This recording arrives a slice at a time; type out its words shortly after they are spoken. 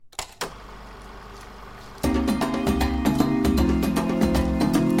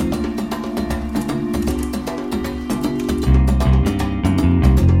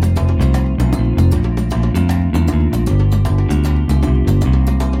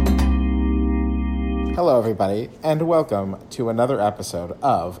Hello, everybody, and welcome to another episode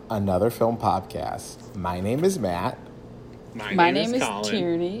of Another Film Podcast. My name is Matt. My name is Colin.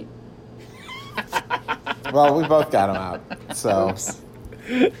 Tierney. Well, we both got them out, so...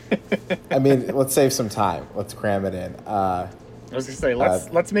 I mean, let's save some time. Let's cram it in. I was gonna say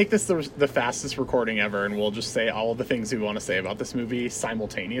let's make this the fastest recording ever, and we'll just say all of the things we want to say about this movie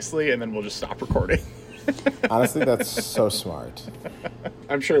simultaneously, and then we'll just stop recording. Honestly, that's so smart.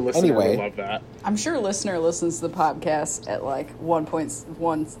 I'm sure listeners will love that. I'm sure a listener listens to the podcast at like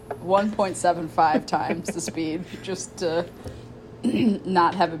 1.75 times the speed, just to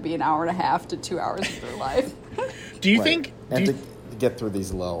not have it be an hour and a half to 2 hours of their life. Do you Right. think? And to get through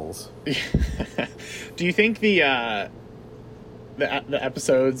these lulls. Do you think the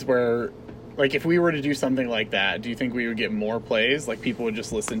episodes where, like, if we were to do something like that, do you think we would get more plays? Like, people would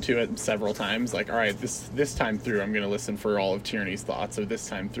just listen to it several times. Like, all right, this time through, I'm going to listen for all of Tierney's thoughts. So this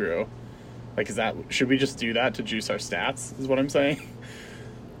time through, like, should we just do that to juice our stats? Is what I'm saying.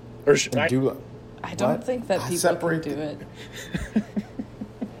 Or should I? I don't think that people can do it.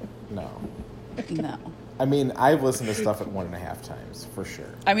 No. No. I mean, I've listened to stuff at 1.5 times, for sure.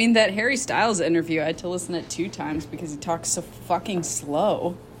 I mean, that Harry Styles interview, I had to listen it 2 times because he talks so fucking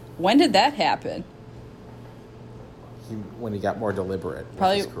slow. When did that happen? When he got more deliberate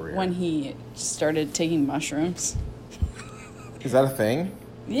Probably with his career. when he started taking mushrooms. Is that a thing?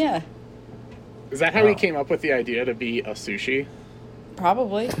 Yeah, Is that how he came up with the idea to be a sushi?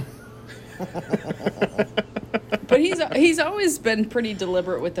 probably. But he's always been pretty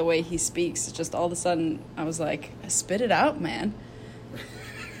deliberate with the way he speaks. It's just all of a sudden, I was like, spit it out, man.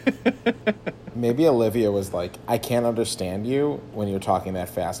 Maybe Olivia was like, I can't understand you when you're talking that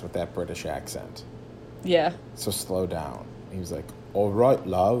fast with that British accent. Yeah. So slow down. He was like, all right,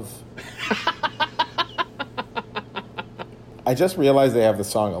 love. I just realized they have the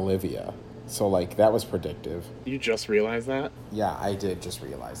song Olivia. So, like, that was predictive. You just realized that? Yeah, I did just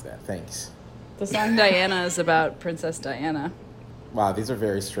realize that. Thanks. The song Diana is about Princess Diana. Wow, these are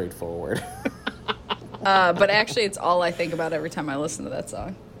very straightforward. But actually, it's all I think about every time I listen to that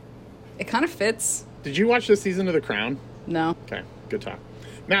song. It kind of fits. Did you watch this season of The Crown? No. Okay, good talk.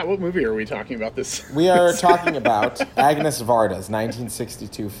 Matt, what movie are we talking about this? We are talking about Agnes Varda's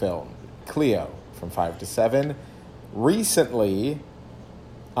 1962 film, Cleo, from 5 to 7, recently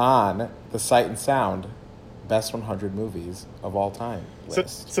on the Sight and Sound Best 100 Movies of All Time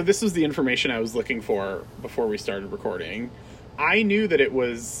list. So this was the information I was looking for before we started recording. I knew that it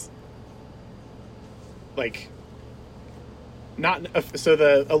was, like, not...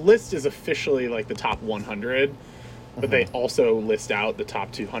 So a list is officially, like, the top 100, but they also list out the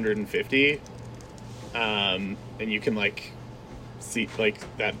top 250. And you can, like, see, like,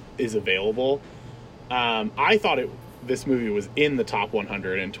 that is available. I thought this movie was in the top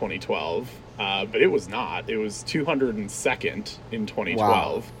 100 in 2012, but it was not. It was 202nd in 2012.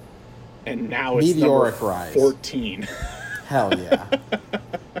 Wow. And now it's Meteoric number rise. 14. Hell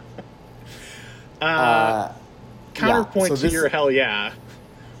yeah. Counterpoint so to this- your hell yeah.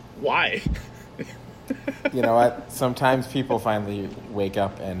 Why? You know what? Sometimes people finally wake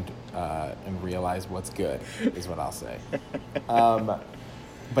up and realize what's good, is what I'll say.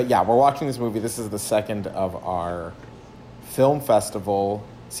 But yeah, we're watching this movie. This is the second of our film festival,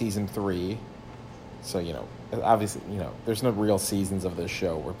 season 3. So, you know, obviously, you know, there's no real seasons of this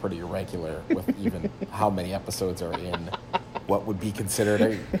show. We're pretty irregular with even how many episodes are in what would be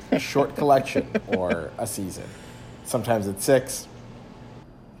considered a short collection or a season. Sometimes it's 6.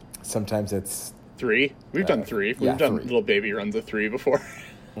 Sometimes it's 3? We've done 3. We've done 3. little baby runs of 3 before.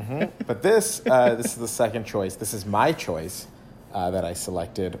 But this is the second choice. This is my choice that I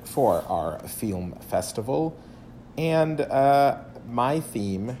selected for our film festival. And my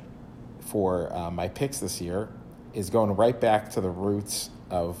theme for my picks this year is going right back to the roots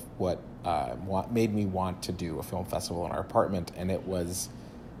of what made me want to do a film festival in our apartment. And it was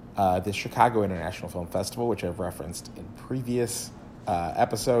the Chicago International Film Festival, which I've referenced in previous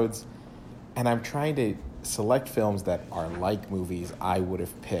episodes. And I'm trying to select films that are like movies I would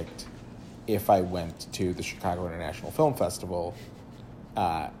have picked if I went to the Chicago International Film Festival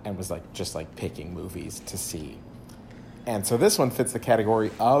and was just picking movies to see. And so this one fits the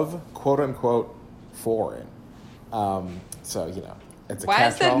category of quote-unquote foreign. So, you know, it's a Why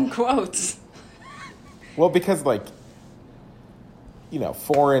is that catch-all. in quotes? Well, because, like, you know,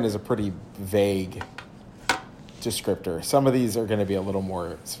 foreign is a pretty vague descriptor. Some of these are going to be a little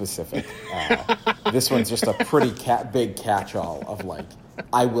more specific. This one's just a pretty big catch-all of, like,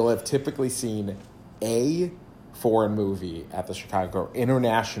 I will have typically seen a foreign movie at the Chicago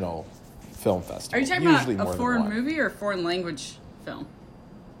International Film Festival. Are you talking Usually about more a than foreign one. movie or a foreign language film?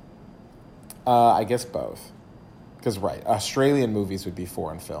 I guess both. Because, right, Australian movies would be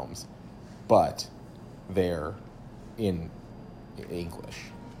foreign films, but they're in English.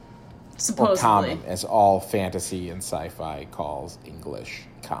 Supposedly. Or common, as all fantasy and sci-fi calls English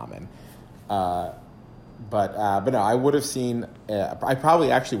common. But no, I would have seen... I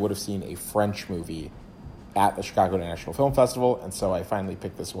probably actually would have seen a French movie at the Chicago International Film Festival, and so I finally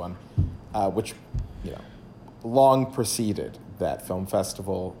picked this one, which, long preceded that film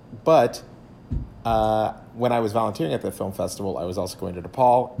festival. But when I was volunteering at the film festival, I was also going to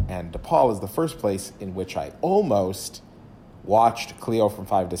DePaul, and DePaul is the first place in which I almost watched Cleo from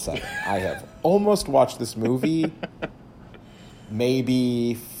 5 to 7. I have almost watched this movie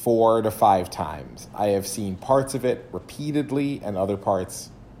maybe 4 to 5 times. I have seen parts of it repeatedly and other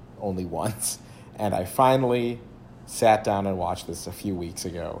parts only once. And I finally sat down and watched this a few weeks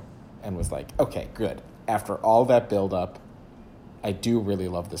ago and was like, okay, good. After all that build-up, I do really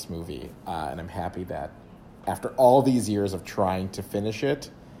love this movie. And I'm happy that after all these years of trying to finish it,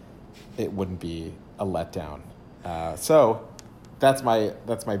 it wouldn't be a letdown. So that's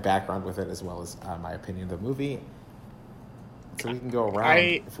my background with it, as well as my opinion of the movie. So we can go around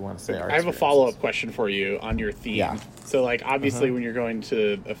if you want to say our I have a follow-up question for you on your theme. Yeah. So, like, obviously when you're going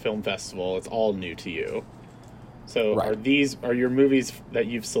to a film festival, it's all new to you. So right. Are your movies that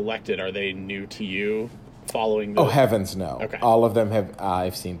you've selected, are they new to you following the... Oh, heavens, no. Okay. All of them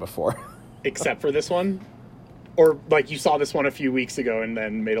I've seen before. Except for this one? Or, like, you saw this one a few weeks ago and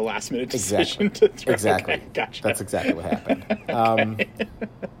then made a last-minute decision to throw... Exactly. Okay, gotcha. That's exactly what happened.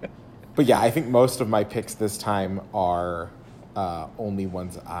 But yeah, I think most of my picks this time are only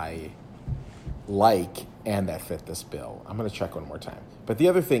ones I like and that fit this bill. I'm going to check one more time. But the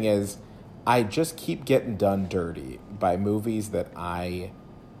other thing is, I just keep getting done dirty by movies that I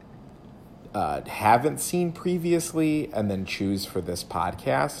haven't seen previously and then choose for this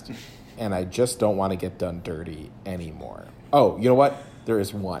podcast. And I just don't want to get done dirty anymore. Oh, you know what? There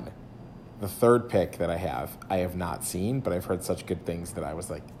is one. The third pick that I have not seen, but I've heard such good things that I was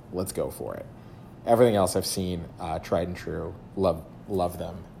like, let's go for it. Everything else I've seen, tried and true, love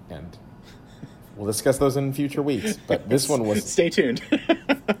them, and we'll discuss those in future weeks. But this one was... Stay tuned.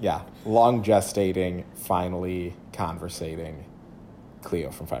 Yeah, long gestating, finally conversating, Cleo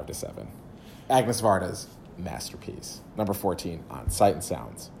from 5 to 7. Agnes Varda's masterpiece. Number 14 on Sight and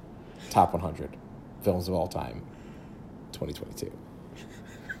Sounds. Top 100 films of all time, 2022.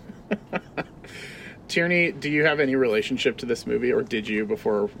 Tierney, do you have any relationship to this movie, or did you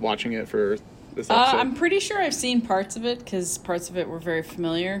before watching it for this episode? I'm pretty sure I've seen parts of it, because parts of it were very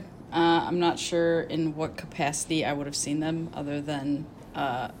familiar. I'm not sure in what capacity I would have seen them, other than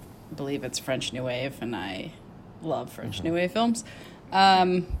I believe it's French New Wave, and I love French New Wave films.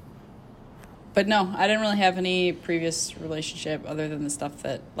 But no, I didn't really have any previous relationship other than the stuff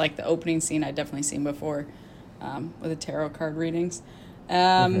that, like the opening scene, I'd definitely seen before with the tarot card readings.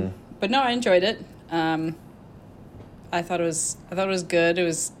 But no, I enjoyed it. I thought it was good. It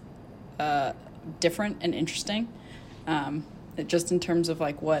was different and interesting. Just in terms of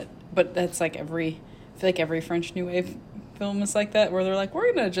like what, but that's like I feel like every French New Wave film is like that, where they're like,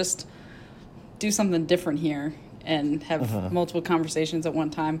 we're gonna just do something different here and have multiple conversations at one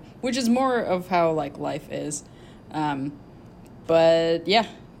time, which is more of how like life is. But yeah,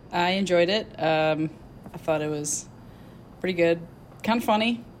 I enjoyed it. I thought it was pretty good, kind of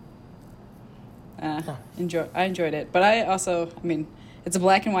funny. I enjoyed it, but I mean, it's a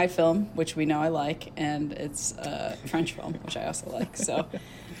black and white film, which we know I like, and it's a French film, which I also like. So,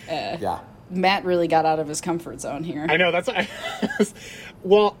 Yeah. Matt really got out of his comfort zone here. I know, that's...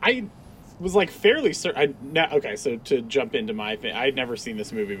 Well, I was like fairly certain... Okay, so to jump into my thing, I'd never seen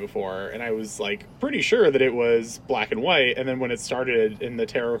this movie before, and I was like pretty sure that it was black and white, and then when it started and the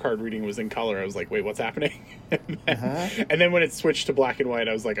tarot card reading was in color, I was like, wait, what's happening? And then when it switched to black and white,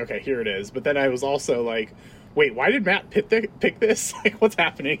 I was like, okay, here it is. But then I was also like, wait, why did Matt pick this? Like, what's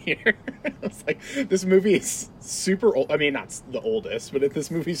happening here? I was like, this movie is super old. I mean, not the oldest, but this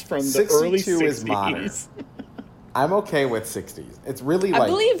movie's from the early 60s. Is modern. I'm okay with 60s. It's really like... I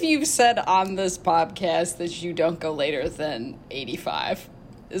believe you've said on this podcast that you don't go later than 85.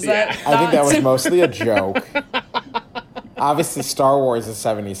 Is that I think that was mostly a joke. Obviously, Star Wars is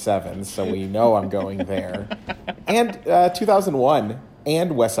 77, so we know I'm going there. And 2001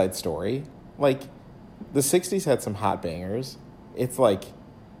 and West Side Story. Like, the 60s had some hot bangers. It's like...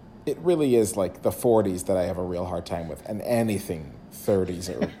 It really is like the 40s that I have a real hard time with, and anything 30s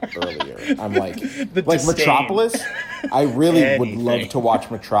or earlier. I'm like disdain. Metropolis. I really would love to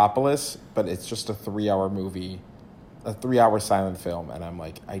watch Metropolis, but it's just a 3-hour movie, a 3-hour silent film, and I'm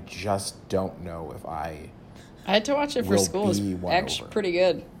like, I just don't know if I had to watch it for school. It's actually pretty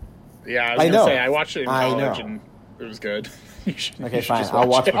good. Yeah, I was I gonna know. say I watched it in I college know. and it was good. You should Okay, fine. just I'll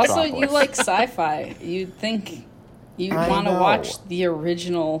watch it. it. Also, Metropolis. you like sci-fi. You'd think you I want to know. watch the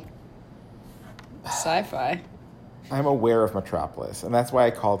original sci-fi. I'm aware of Metropolis, and that's why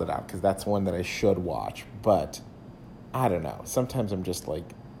I called it out, because that's one that I should watch. But I don't know. Sometimes I'm just like,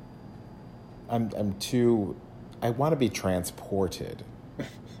 I'm too. I want to be transported,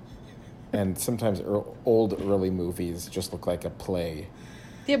 and sometimes old early movies just look like a play.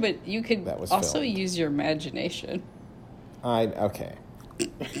 Yeah, but you could That was also filmed. use your imagination. Okay.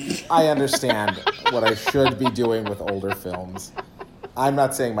 I understand what I should be doing with older films. I'm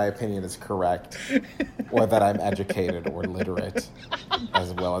not saying my opinion is correct or that I'm educated or literate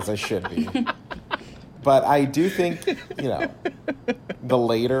as well as I should be. But I do think, the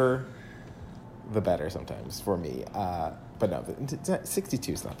later, the better sometimes for me. But no,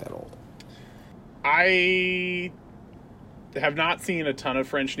 62 is not that old. I have not seen a ton of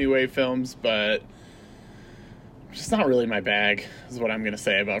French New Wave films, but it's just not really my bag, is what I'm going to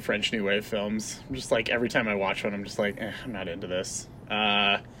say about French New Wave films. I'm just like, every time I watch one, I'm just like, I'm not into this.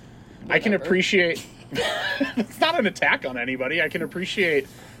 I can appreciate... It's not an attack on anybody. I can appreciate,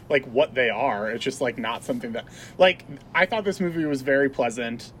 like, what they are. It's just, like, not something that... Like, I thought this movie was very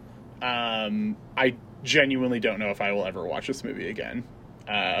pleasant. I genuinely don't know if I will ever watch this movie again.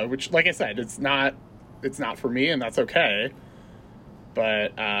 Which, like I said, it's not for me, and that's okay.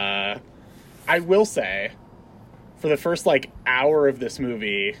 But I will say, for the first, like, hour of this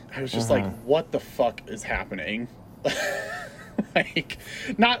movie, I was just like, what the fuck is happening? Like,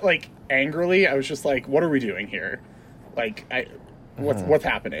 not, like, angrily. I was just like, what are we doing here? Like, what's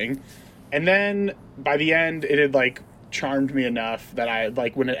happening? And then, by the end, it had, like, charmed me enough that I,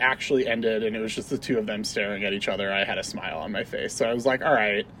 like, when it actually ended and it was just the two of them staring at each other, I had a smile on my face. So I was like, all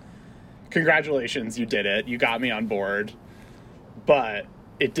right, congratulations, you did it. You got me on board. But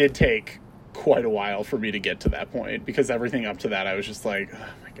it did take quite a while for me to get to that point, because everything up to that, I was just like, oh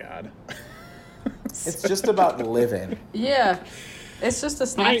my God. It's just about living. Yeah, it's just a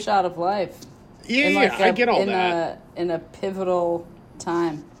snapshot of life. Yeah, I get all that. In a pivotal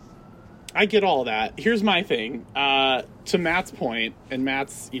time. I get all that. Here's my thing. To Matt's point, and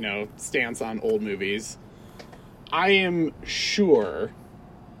Matt's, stance on old movies, I am sure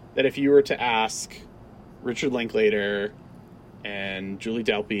that if you were to ask Richard Linklater and Julie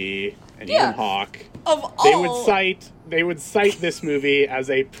Delpy and Ethan Hawke, they would cite this movie as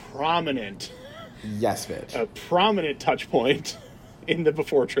a prominent touch point in the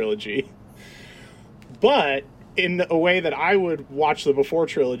Before trilogy. But in a way that I would watch the Before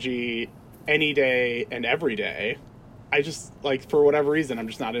trilogy any day and every day, I just, like, for whatever reason, I'm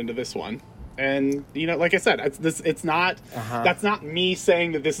just not into this one. And, like I said, it's not, that's not me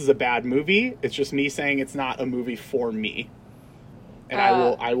saying that this is a bad movie. It's just me saying it's not a movie for me. And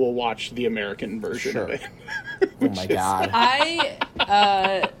I will watch the American version of it. Oh my God.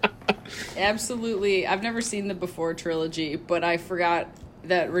 I absolutely, I've never seen the Before trilogy, but I forgot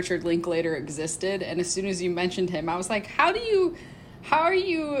that Richard Linklater existed. And as soon as you mentioned him, I was like, how are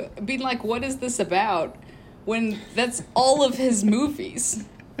you being like, what is this about? When that's all of his movies.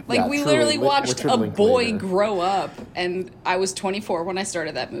 Like, we truly, literally watched Richard a boy Linklater. grow up, and I was 24 when I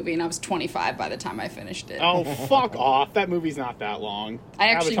started that movie, and I was 25 by the time I finished it. Oh, fuck off. That movie's not that long. I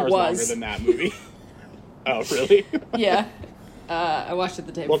actually Avatar's was. longer than that movie. Oh, really? Yeah. I watched it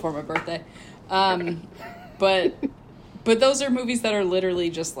the day before my birthday. But those are movies that are literally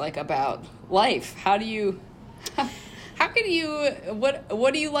just, like, about life. How can you,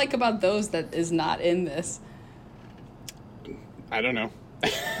 what do you like about those that is not in this? I don't know.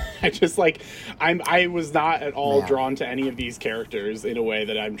 I just, like, I was not at all drawn to any of these characters in a way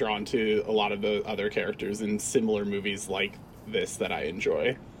that I'm drawn to a lot of the other characters in similar movies like this that I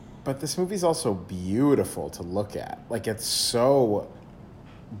enjoy. But this movie's also beautiful to look at. Like, it's so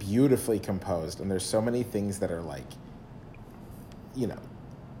beautifully composed, and there's so many things that are, like,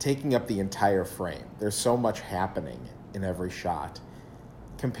 taking up the entire frame. There's so much happening in every shot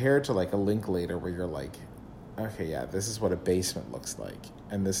compared to, like, a Linklater where you're like, okay, yeah, this is what a basement looks like,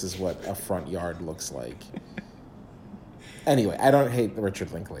 and this is what a front yard looks like. Anyway, I don't hate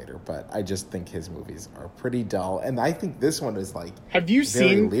Richard Linklater, but I just think his movies are pretty dull, and I think this one is, like,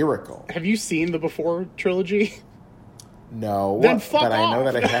 very lyrical. Have you seen the Before trilogy? No, then fuck but off. I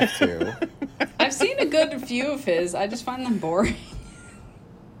know that I have to. I've seen a good few of his. I just find them boring.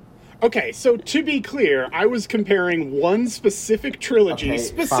 Okay, so to be clear, I was comparing one specific trilogy,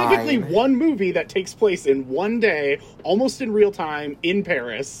 specifically fine. one movie that takes place in one day, almost in real time, in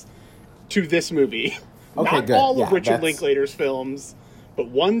Paris, to this movie. Okay, Not good. all of Yeah, Richard that's- Linklater's films, but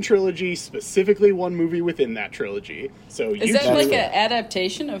one trilogy, specifically one movie within that trilogy. So Is you that choose. like an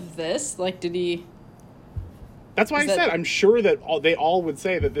adaptation of this? Like, did he? That's why is I that- said I'm sure that they all would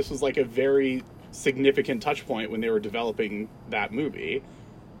say that this was like a very significant touch point when they were developing that movie.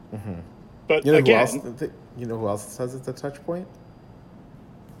 But You know again, who else says it's a touch point?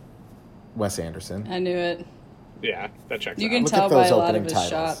 Wes Anderson. I knew it. yeah, that checks You out. can Look tell at by those a lot of opening his titles.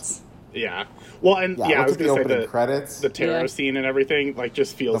 shots. Yeah. Well, and Yeah, yeah, I look was at the going to opening say credits. the tarot Yeah. scene and everything, like,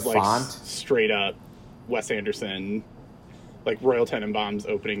 just feels The like font. straight up Wes Anderson, like Royal Tenenbaums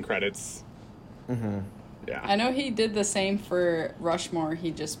opening credits. Yeah. I know he did the same for Rushmore.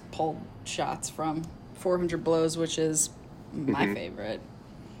 He just pulled shots from 400 Blows, which is my favorite.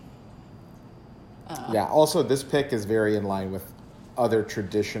 Yeah. Also, this pick is very in line with other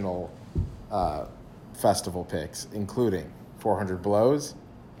traditional festival picks, including 400 Blows,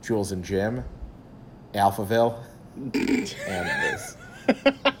 Jules and Jim, Alphaville, and this.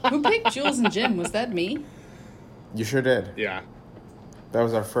 Who picked Jules and Jim? Was that me? You sure did. Yeah. That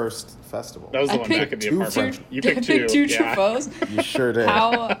was our first festival. That was the I one back picked at the two apartment. French- You picked I two. picked two Yeah. Truffauts. You sure did.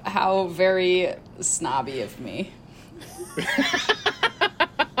 How very snobby of me.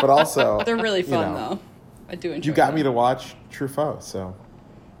 But also, They're really you fun know, though. I do enjoy. You got them. me to watch Truffaut, so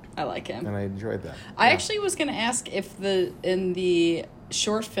I like him. and I enjoyed that. I Yeah. actually was going to ask if in the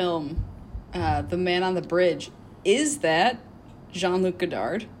short film, The Man on the Bridge, is that Jean-Luc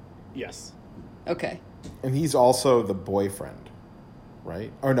Godard? Yes. Okay. And he's also the boyfriend,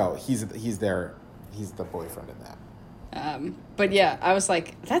 right? Or no, he's there. He's the boyfriend in that. But yeah, I was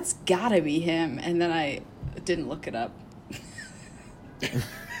like, that's gotta be him. And then I didn't look it up.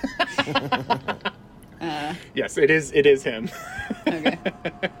 Yes, it is him. Okay.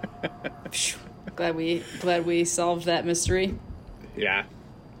 Phew. glad we solved that mystery. Yeah.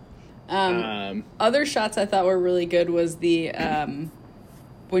 Other shots I thought were really good was the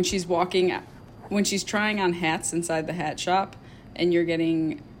when she's trying on hats inside the hat shop, and you're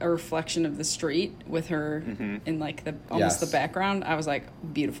getting a reflection of the street with her in like the almost Yes. the background. I was like,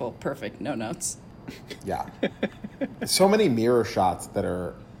 beautiful, perfect, no notes. Yeah. So many mirror shots that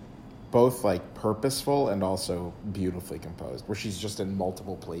are both like purposeful and also beautifully composed, where she's just in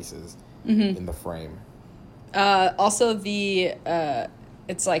multiple places in the frame. Also, the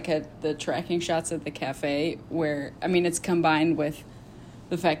it's like the tracking shots at the cafe where it's combined with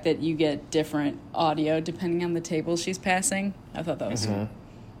the fact that you get different audio depending on the table she's passing. I thought that was. I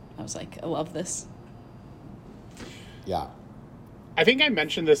was like, I love this. Yeah. I think I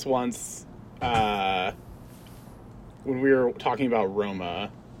mentioned this once when we were talking about Roma,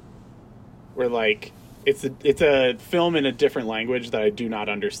 where like it's a film in a different language that I do not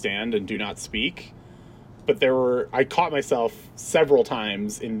understand and do not speak. But I caught myself several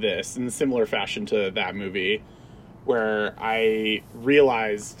times in a similar fashion to that movie, where I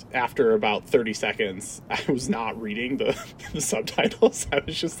realized after about 30 seconds I was not reading the subtitles. I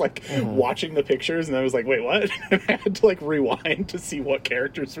was just like watching the pictures, and I was like, wait, what? And I had to like rewind to see what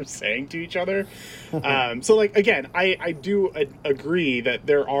characters were saying to each other. So like, again, I do agree that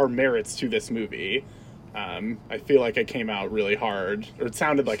there are merits to this movie. I feel like I came out really hard, or it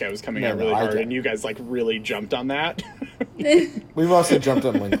sounded like I was coming out really I hard, did. and you guys like really jumped on that. We mostly jumped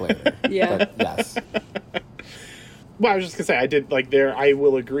on Linklater. Yeah. But yes. Well, I was just gonna say, I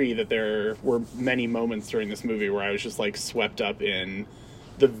will agree that there were many moments during this movie where I was just like swept up in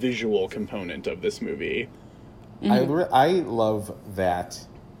the visual component of this movie. I love that.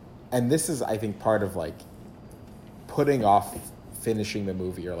 And this is, I think, part of like putting off finishing the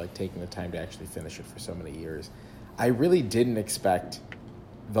movie or like taking the time to actually finish it for so many years. I really didn't expect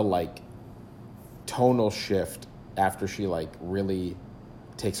the like tonal shift after she like really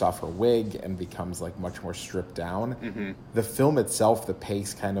takes off her wig and becomes like much more stripped down. The film itself, the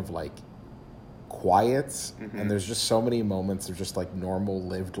pace kind of like quiets, and there's just so many moments of just like normal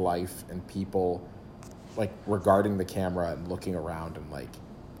lived life and people like regarding the camera and looking around, and like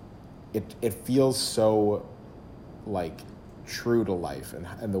it feels so like true to life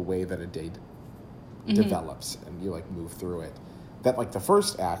and the way that a day develops and you like move through it. That like the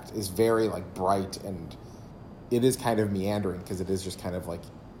first act is very like bright, and it is kind of meandering because it is just kind of like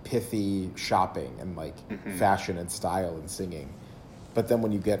pithy shopping and like fashion and style and singing. But then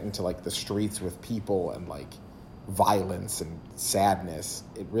when you get into like the streets with people and like violence and sadness,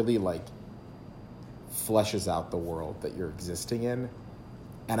 it really like fleshes out the world that you're existing in.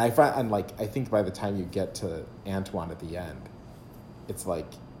 And I think by the time you get to Antoine at the end, it's like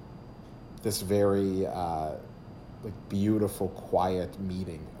this very like beautiful, quiet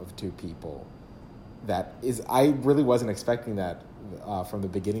meeting of two people. That is, I really wasn't expecting that from the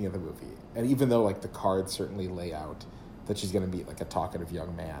beginning of the movie. And even though like the cards certainly lay out that she's going to meet like a talkative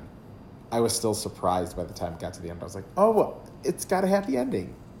young man. I was still surprised by the time it got to the end. I was like, oh, well, it's got a happy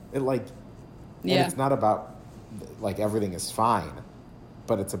ending. And it's not about like everything is fine,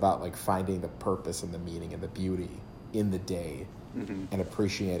 but it's about like finding the purpose and the meaning and the beauty in the day and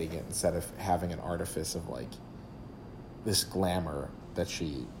appreciating it instead of having an artifice of like this glamour that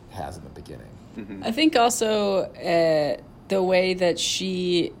she has in the beginning. I think also the way that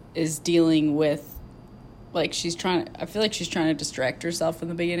she is dealing with, like, I feel like she's trying to distract herself in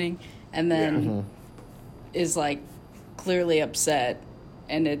the beginning, and then is like clearly upset,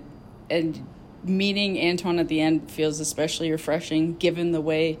 and meeting Antoine at the end feels especially refreshing given the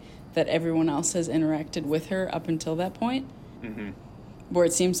way that everyone else has interacted with her up until that point. Where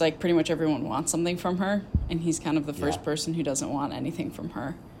it seems like pretty much everyone wants something from her, and he's kind of the first person who doesn't want anything from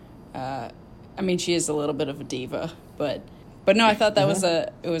her. I mean, she is a little bit of a diva, but no, I thought that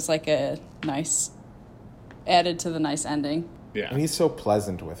was like a nice, added to the nice ending. Yeah. And he's so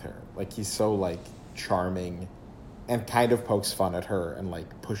pleasant with her. Like, he's so, like, charming and kind of pokes fun at her and,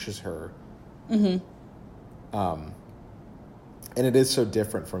 like, pushes her. And it is so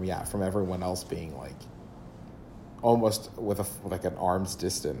different from everyone else being, like, almost with like an arm's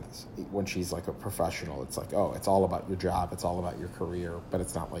distance when she's, like, a professional. It's like, oh, it's all about your job. It's all about your career. But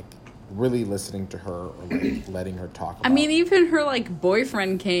it's not, like, really listening to her or like letting her talk about. I mean, even her like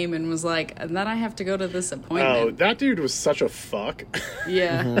boyfriend came and was like, and then I have to go to this appointment. Oh, that dude was such a fuck.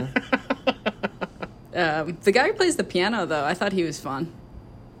 Yeah. The guy who plays the piano, though, I thought he was fun.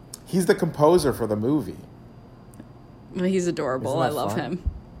 He's the composer for the movie. Well, he's adorable. I love him.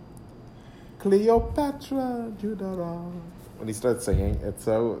 Cleopatra, Judah. When he starts singing,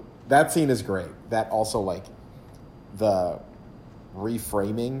 that scene is great. That also, like, the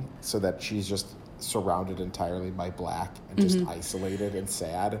reframing so that she's just surrounded entirely by black and just isolated and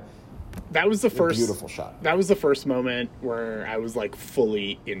sad. That was the first beautiful shot. That was the first moment where I was like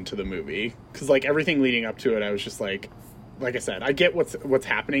fully into the movie, because like everything leading up to it, I was just like I said, I get what's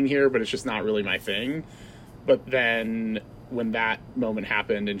happening here, but it's just not really my thing. But then when that moment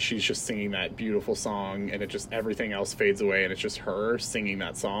happened and she's just singing that beautiful song and it just everything else fades away and it's just her singing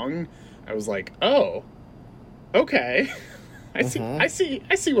that song, I was like, oh, okay. I see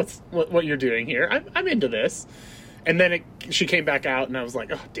what you're doing here. I'm into this. And then she came back out, and I was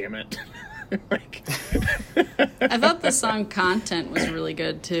like, oh, damn it. Like, I thought the song Content was really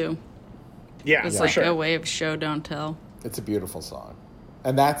good, too. Yeah, it's for like sure. a way of show, don't tell. It's a beautiful song.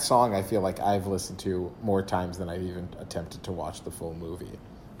 And that song, I feel like I've listened to more times than I've even attempted to watch the full movie.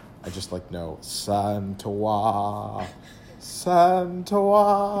 I just like know, Santoa,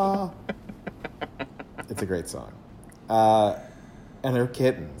 Santoa. It's a great song. And her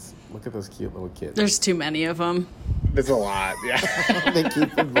kittens. Look at those cute little kittens. There's too many of them. There's a lot, yeah. They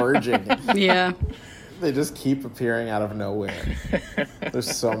keep emerging. Yeah. They just keep appearing out of nowhere.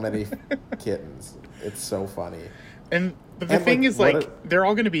 There's so many kittens. It's so funny. But the thing is, they're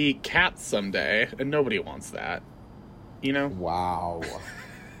all going to be cats someday, and nobody wants that. You know? Wow.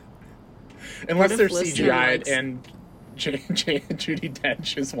 Unless they're CGI'd and Judi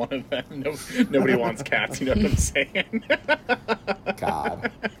Dench is one of them. Nobody wants cats, you know what I'm saying?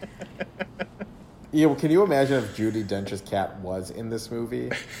 God. Yeah, well, can you imagine if Judi Dench's cat was in this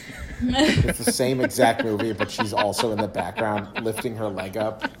movie? It's the same exact movie, but she's also in the background lifting her leg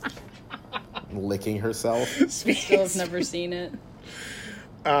up, licking herself. Still have never seen it.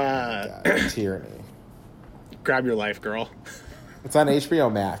 God, tyranny. Grab your life, girl. It's on HBO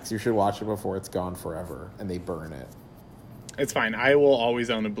Max. You should watch it before it's gone forever and they burn it. It's fine. I will always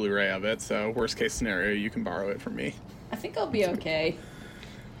own a Blu-ray of it, so worst case scenario, you can borrow it from me. I think I'll be okay.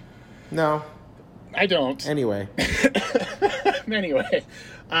 No. I don't. Anyway. Anyway.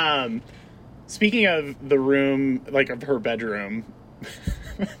 Speaking of the room, like of her bedroom,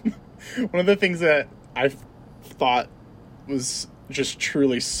 one of the things that I thought was just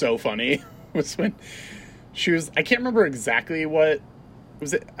truly so funny was when she was, I can't remember exactly what,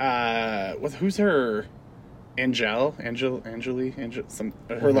 was it, who's her... Angeli, like,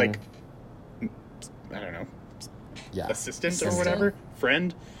 I don't know, assistant or whatever,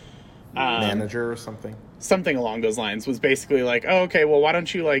 friend, manager or something along those lines, was basically like, oh, okay, well, why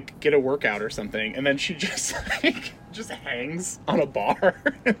don't you like get a workout or something? And then she just like hangs on a bar,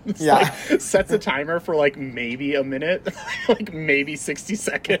 and like, sets a timer for like maybe a minute, like maybe 60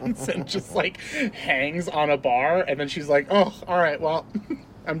 seconds, and just like hangs on a bar, and then she's like, oh, all right, well.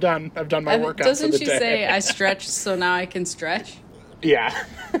 I'm done. I've done my workout for the day. Doesn't she say, I stretched so now I can stretch? Yeah.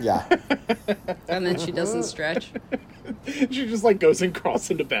 Yeah. And then she doesn't stretch. She just like goes and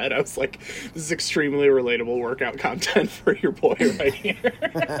crawls into bed. I was like, this is extremely relatable workout content for your boy right here.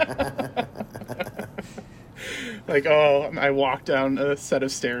 Like, oh, I walked down a set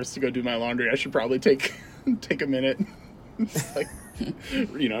of stairs to go do my laundry. I should probably take a minute, like,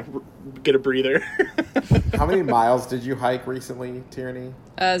 get a breather. How many miles did you hike recently, Tierney?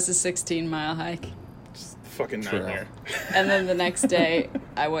 It's a 16-mile hike. Just fucking True. nightmare. And then the next day,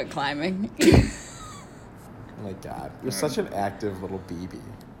 I went climbing. Oh my God, you're such an active little BB.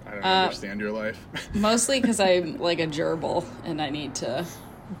 I don't understand your life. Mostly because I'm like a gerbil, and I need to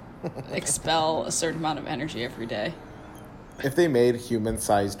expel a certain amount of energy every day. If they made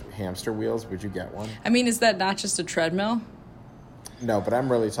human-sized hamster wheels, would you get one? I mean, is that not just a treadmill? No, but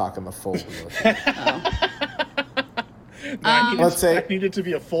I'm really talking the full wheel. I need it to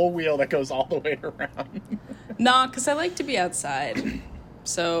be a full wheel that goes all the way around. No, because I like to be outside.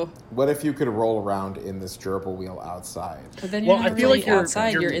 So, What if you could roll around in this gerbil wheel outside? but then you're Well, not I feel really like you're-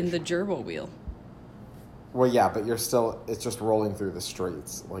 outside. you're- You're in the gerbil wheel. Well, yeah, but it's just rolling through the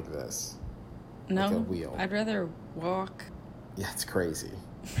streets like this. No, Like a wheel. I'd rather walk. Yeah, it's crazy.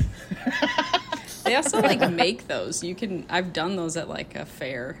 They also like make those. I've done those at like a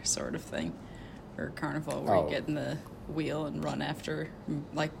fair sort of thing, or carnival where Oh. you get in the wheel and run after,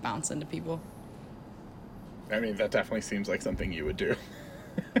 like bounce into people. I mean, that definitely seems like something you would do.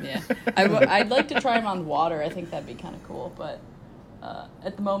 Yeah, I'd like to try them on water. I think that'd be kind of cool, but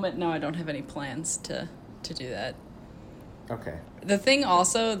at the moment, no, I don't have any plans to do that. Okay. The thing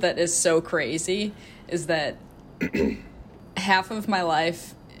also that is so crazy is that half of my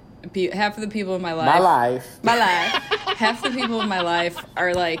life, half of the people in my life, half the people in my life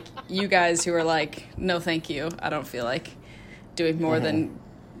are like you guys who are like, no, thank you, I don't feel like doing more than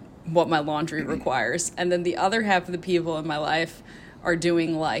what my laundry requires. And then the other half of the people in my life are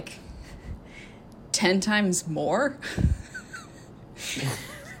doing like 10 times more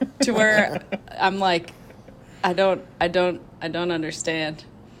to where I'm like, I don't understand.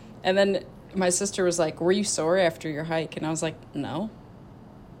 And then my sister was like, were you sore after your hike? And I was like, no,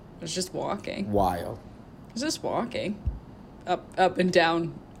 I was just walking. Wild. I was just walking up and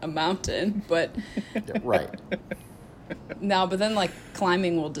down a mountain, but Yeah, right. no, but then like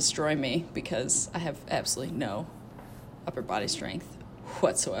climbing will destroy me because I have absolutely no upper body strength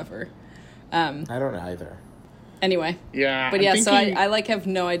whatsoever. I don't either. Anyway. Yeah, But I'm yeah, thinking- so I like have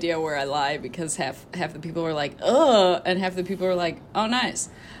no idea where I lie because half the people are like, ugh, and half the people are like, oh, nice.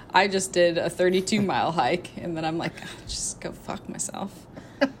 I just did a 32-mile hike, and then I'm like, oh, just go fuck myself.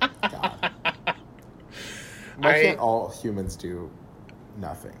 God. Why can't all humans do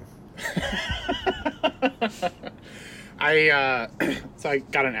nothing? So I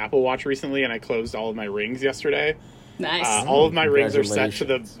got an Apple Watch recently, and I closed all of my rings yesterday. Nice. All of my rings are set to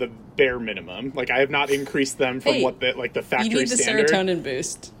Congratulations. the bare minimum. Like, I have not increased them from Hey, what the you factory need the standard. serotonin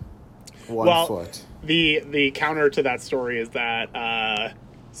boost. One foot. The counter to that story is that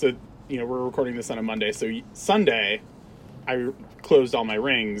we're recording this on a Monday. So Sunday, I closed all my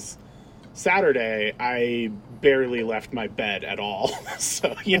rings. Saturday, I barely left my bed at all.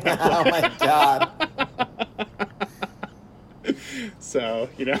 So Oh my God. So,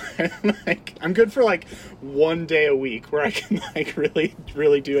 like, I'm good for like one day a week where I can like really,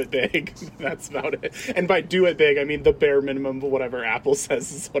 really do it big. That's about it. And by do it big, I mean the bare minimum of whatever Apple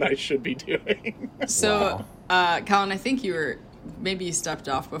says is what I should be doing. So, Colin, I think maybe you stepped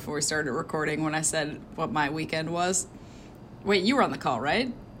off before we started recording when I said what my weekend was. Wait, you were on the call,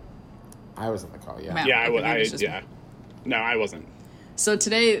 right? I was on the call, yeah. Wow. Yeah, Okay, maybe it's just me. No, I wasn't. So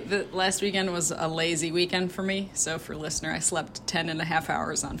the last weekend was a lazy weekend for me. So for listener, I slept 10 and a half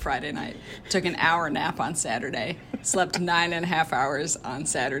hours on Friday night, took an hour nap on Saturday, slept 9.5 hours on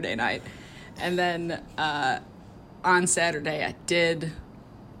Saturday night. And then on Saturday,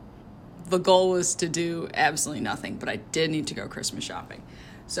 the goal was to do absolutely nothing, but I did need to go Christmas shopping.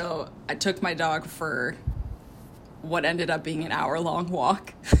 So I took my dog for what ended up being an hour-long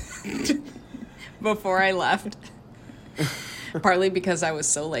walk before I left. Partly because I was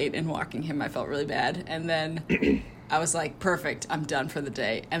so late in walking him, I felt really bad. And then I was like, perfect, I'm done for the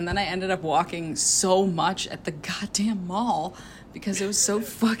day. And then I ended up walking so much at the goddamn mall because it was so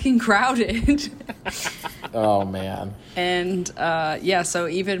fucking crowded. Oh, man. And so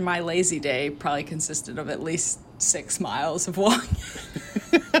even my lazy day probably consisted of at least 6 miles of walking.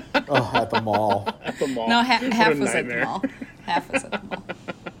 Oh, at the mall. At the mall. No, What a half was at the nightmare. mall. Half was at the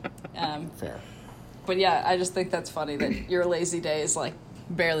mall. Fair. But yeah, I just think that's funny that your lazy day is like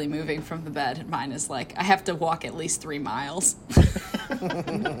barely moving from the bed, and mine is like I have to walk at least 3 miles, or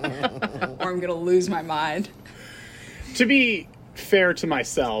I'm gonna lose my mind. To be fair to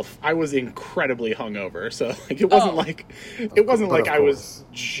myself, I was incredibly hungover, so like it wasn't But like of I was course.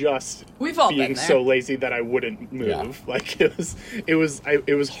 just We've all being been there. so lazy that I wouldn't move. Yeah. Like it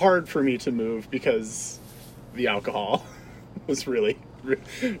was hard for me to move because the alcohol was really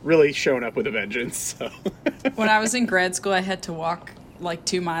showing up with a vengeance. So When I was in grad school, I had to walk like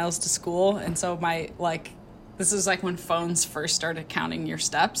 2 miles to school, and so this is like when phones first started counting your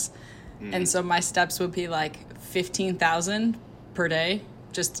steps, and so my steps would be like 15,000 per day,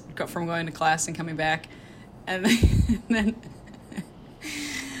 just from going to class and coming back, and then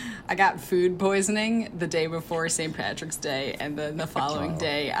I got food poisoning the day before St. Patrick's Day, and then the following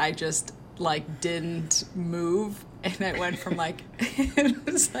day I just like didn't move, and it went from like it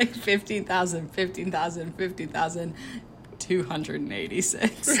was like 15,000,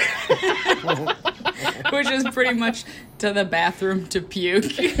 286, which is pretty much to the bathroom to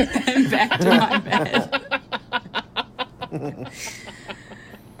puke and back to my bed.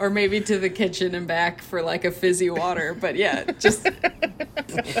 Or maybe to the kitchen and back for like a fizzy water. But yeah, just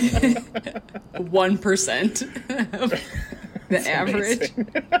 1% of the average.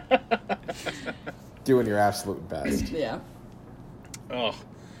 Doing your absolute best. Yeah. Oh.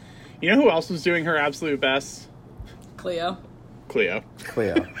 You know who else was doing her absolute best? Cleo. Cleo.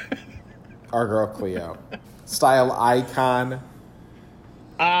 Our girl Cleo. Style icon.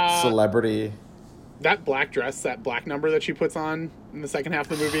 Celebrity. That black dress, that black number that she puts on in the second half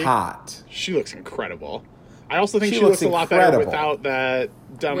of the movie. Hot. She looks incredible. I also think she looks looks a lot better without that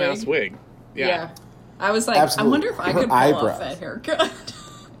dumbass wig. Yeah. I was like, Absolutely. I wonder if I could pull eyebrows. off that haircut.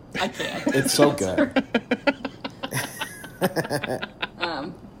 I can't. It's so good.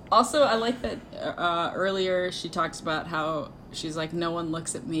 Also, I like that earlier she talks about how she's like, no one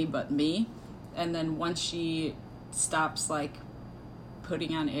looks at me but me. And then once she stops, like,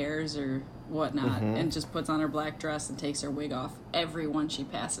 putting on airs or whatnot and just puts on her black dress and takes her wig off, everyone she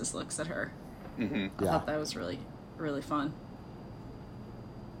passes looks at her. I thought that was really, really fun.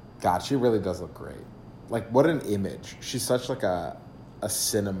 God, she really does look great. Like, what an image. She's such, like, a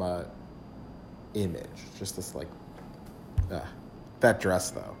cinema image. Just this, like, that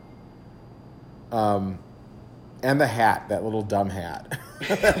dress, though. And the hat, that little dumb hat.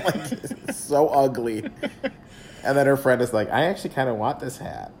 Like, it's so ugly. And then her friend is like, I actually kind of want this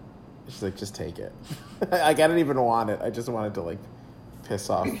hat. She's like, just take it. Like, I didn't even want it. I just wanted to, like, piss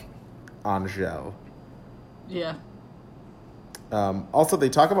off Angel. Yeah. Also, they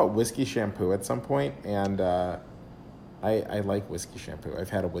talk about whiskey shampoo at some point, and I like whiskey shampoo. I've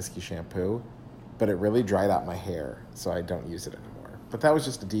had a whiskey shampoo, but it really dried out my hair, so I don't use it anymore. But that was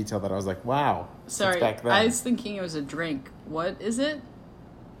just a detail that I was like, wow. Sorry, back then. I was thinking it was a drink. What is it?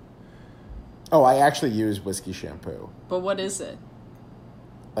 Oh, I actually use whiskey shampoo. But what is it?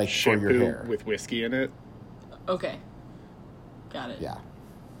 Like, Shampoo for your hair. with whiskey in it. Okay. Got it. Yeah.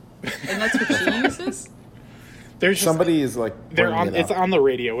 And that's what she uses? There's just, Somebody is like, they're on. bringing it It's up. on the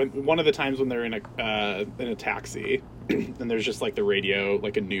radio. One of the times when they're in a taxi, and there's just like the radio,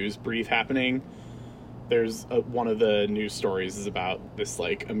 like a news brief happening. There's one of the news stories is about this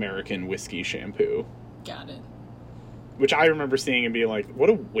like American whiskey shampoo, Got it. which I remember seeing and being like, "What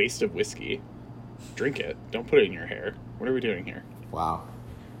a waste of whiskey! Drink it. Don't put it in your hair. What are we doing here?" Wow.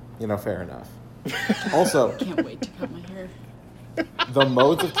 You know, fair enough. Also, Can't wait to cut my hair. the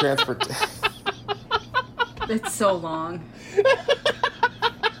modes of transportation. It's so long.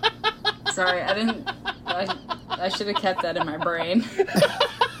 Sorry, I should have kept that in my brain.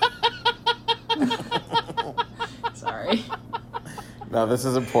 Sorry. No, this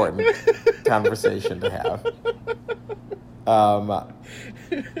is important conversation to have.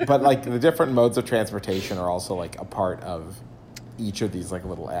 But like the different modes of transportation are also like a part of each of these like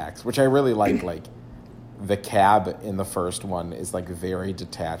little acts, which I really like. Like the cab in the first one is like very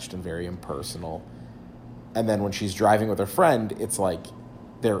detached and very impersonal. And then when she's driving with her friend, it's like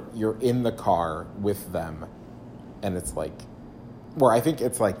you're in the car with them, and it's like, where I think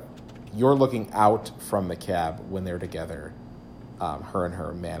it's like you're looking out from the cab when they're together, her and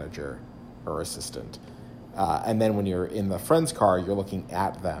her manager or assistant, and then when you're in the friend's car, you're looking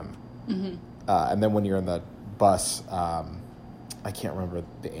at them, and then when you're in the bus, I can't remember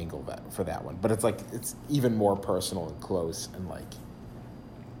the angle for that one, but it's like it's even more personal and close, and like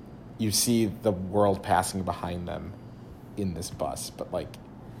you see the world passing behind them in this bus, but like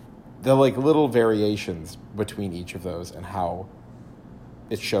the like little variations between each of those and how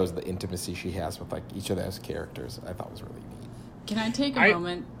it shows the intimacy she has with like each of those characters, I thought was really neat. Can I take a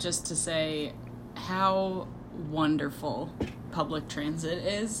moment just to say how wonderful public transit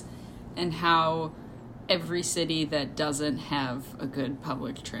is, and how every city that doesn't have a good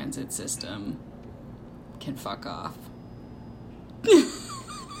public transit system can fuck off.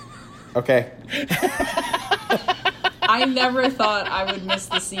 I never thought I would miss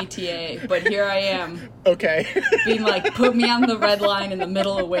the CTA, but here I am. Okay. Being like, put me on the red line in the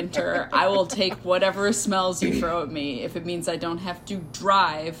middle of winter. I will take whatever smells you throw at me if it means I don't have to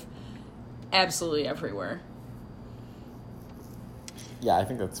drive absolutely everywhere. Yeah, I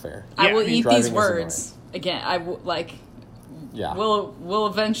think that's fair. I will eat these Driving is words. Again, I will, like, Yeah. we'll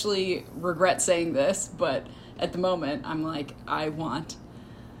eventually regret saying this, but at the moment, I'm like, I want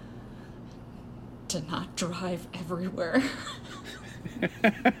to not drive everywhere.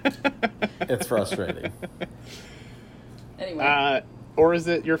 It's frustrating. Anyway. Or is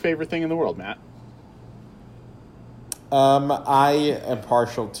it your favorite thing in the world, Matt? I am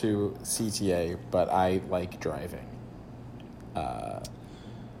partial to CTA, but I like driving.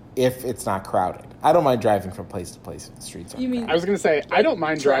 If it's not crowded. I don't mind driving from place to place if the streets aren't You mean- crowded. I was going to say, I don't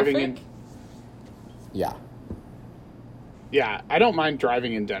mind driving in... Traffic? Yeah. Yeah, I don't mind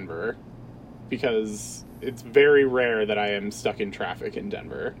driving in Denver because it's very rare that I am stuck in traffic in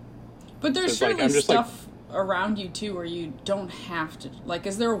Denver. But there's So it's like, surely I'm just like- stuff around you, too, where you don't have to... Like,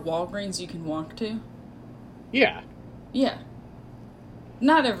 is there a Walgreens you can walk to? Yeah. Yeah.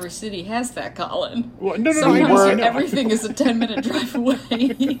 Not every city has that, Colin. Well, no, Sometimes I know. everything is a 10-minute drive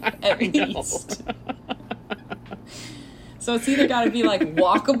away, at I know. least. So it's either got to be, like,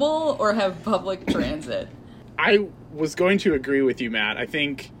 walkable or have public transit. I was going to agree with you, Matt. I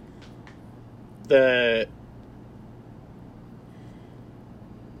think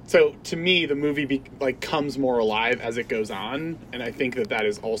So to me, the movie comes more alive as it goes on, and I think that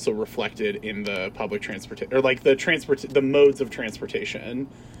is also reflected in the public transportation, or like the modes of transportation.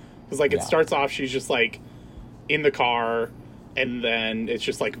 Because like it starts off, she's just like in the car, and then it's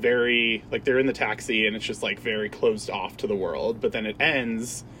just like very like they're in the taxi, and it's just like very closed off to the world. But then it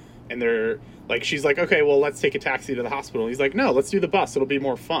ends, and they're like, she's like, okay, well, let's take a taxi to the hospital. And he's like, no, let's do the bus. It'll be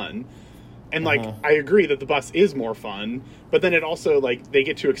more fun. And, like, I agree that the bus is more fun, but then it also, like, they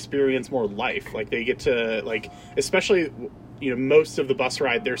get to experience more life. Like, they get to, like, especially, you know, most of the bus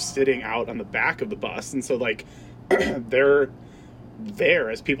ride, they're sitting out on the back of the bus. And so, like, they're there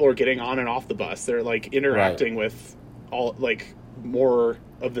as people are getting on and off the bus. They're, like, interacting with all, like, more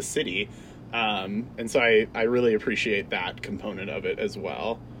of the city. And so I really appreciate that component of it as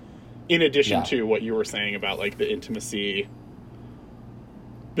well. In addition to what you were saying about, like, the intimacy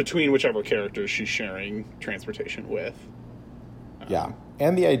between whichever characters she's sharing transportation with. Yeah.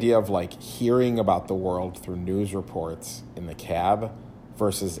 And the idea of, like, hearing about the world through news reports in the cab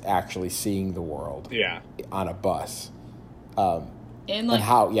versus actually seeing the world on a bus. And, like, and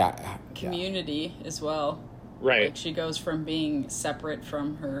how, community as well. Right. Like, she goes from being separate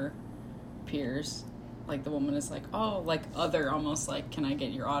from her peers. Like, the woman is like, oh, like, other, almost like, can I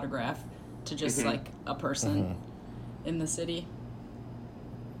get your autograph? To just, like, a person in the city.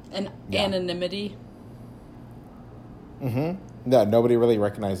 And anonymity. No, nobody really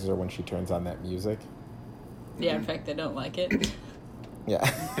recognizes her when she turns on that music. Yeah, in fact, they don't like it. Yeah.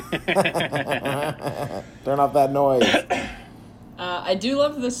 Turn off that noise. I do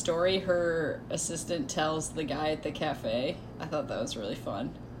love the story her assistant tells the guy at the cafe. I thought that was really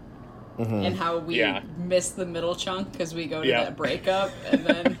fun. And how we miss the middle chunk because we go to that breakup and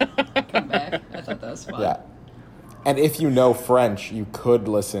then come back. I thought that was fun. Yeah. And if you know French, you could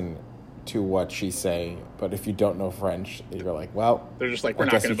listen to what she's saying. But if you don't know French, you're like, well... They're just like, we're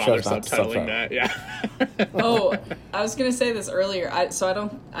not going to bother subtitling that. Yeah. Oh, I was going to say this earlier. I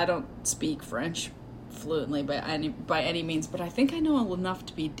don't speak French fluently by any means, but I think I know enough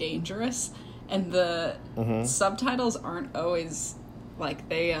to be dangerous. And the subtitles aren't always... Like,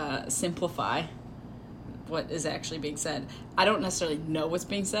 they simplify what is actually being said. I don't necessarily know what's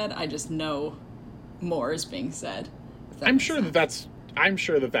being said. I just know more is being said. I'm sure that's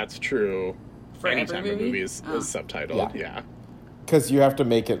true for anytime every a movie is subtitled. Yeah. Because you have to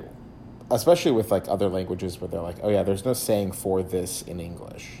make it, especially with, like, other languages where they're like, oh, yeah, there's no saying for this in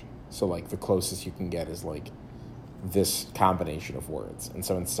English. So, like, the closest you can get is, like, this combination of words. And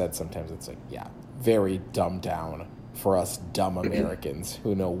so instead, sometimes it's, like, very dumbed down for us dumb Americans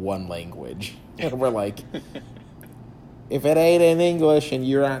who know one language. And we're like, if it ain't in English and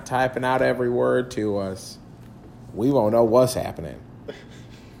you're not typing out every word to us, we won't know what's happening.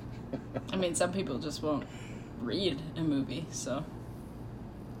 I mean, some people just won't read a movie, so.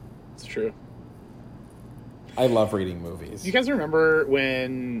 It's true. I love reading movies. You guys remember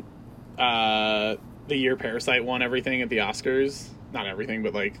when the year Parasite won everything at the Oscars? Not everything,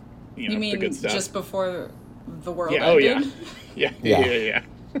 but, like, you mean the good stuff. Just before the world ended? ended?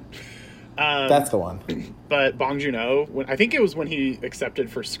 That's the one. But Bong Joon-ho, I think it was when he accepted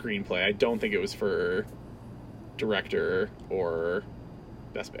for screenplay. I don't think it was for director or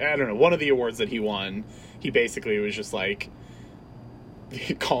best. I don't know, one of the awards that he won, he basically was just like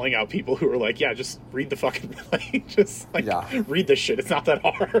calling out people who were like, yeah, just read the fucking, like, just like read this shit. It's not that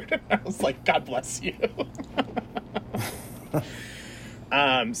hard. I was like, God bless you.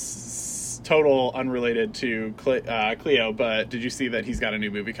 Total unrelated to Cleo, but did you see that he's got a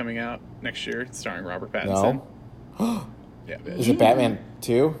new movie coming out next year starring Robert Pattinson? No. Yeah, bitch. Is it Batman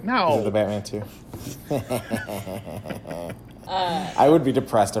 2? No. Is it the Batman 2? I would be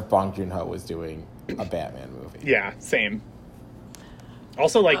depressed if Bong Joon-ho was doing a Batman movie. Yeah, same.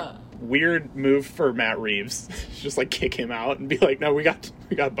 Also, like, weird move for Matt Reeves. Just, like, kick him out and be like, no, we got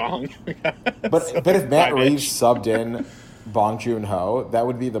Bong. But if Matt Reeves subbed in Bong Joon-ho, that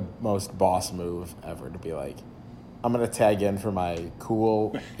would be the most boss move ever, to be like, I'm going to tag in for my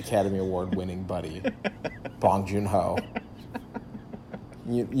cool Academy Award winning buddy, Bong Joon-ho.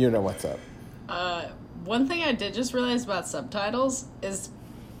 You know what's up. One thing I did just realize about subtitles is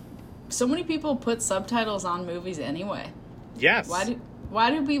so many people put subtitles on movies anyway. Yes. Why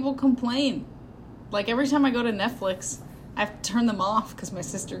do people complain? Like, every time I go to Netflix, I have to turn them off because my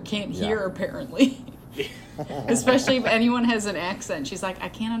sister can't hear, apparently. Especially if anyone has an accent. She's like, I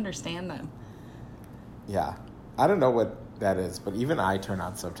can't understand them. Yeah. I don't know what that is, but even I turn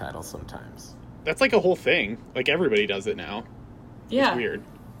on subtitles sometimes. That's like a whole thing. Like, everybody does it now. Yeah. It's weird.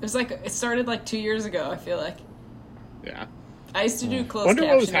 It started like 2 years ago, I feel like. Yeah. I used to do closed captioning. I wonder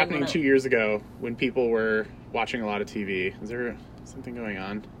what was happening 2 years ago when people were watching a lot of TV. Is there something going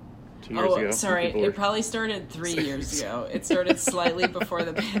on 2 years ago? Oh, sorry. It probably started 3 years ago. It started slightly before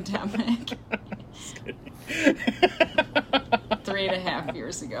the pandemic. 3.5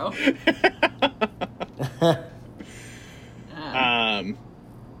 years ago.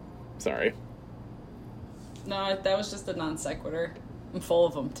 Sorry. No, that was just a non sequitur. I'm full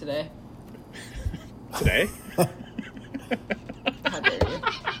of them today. Today? How dare you?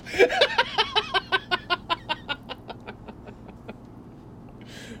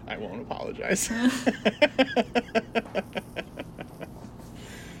 I won't apologize.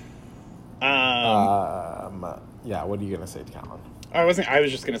 Yeah, what are you going to say, Colin? I was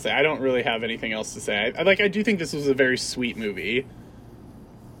just going to say, I don't really have anything else to say. I do think this was a very sweet movie.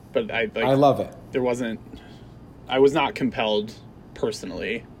 But I love it. I was not compelled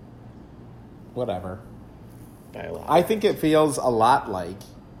personally. Whatever. By a lot. I think it feels a lot like,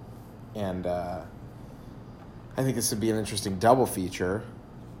 and I think this would be an interesting double feature,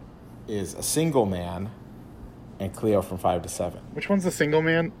 is A Single Man and Cleo from 5 to 7. Which one's The Single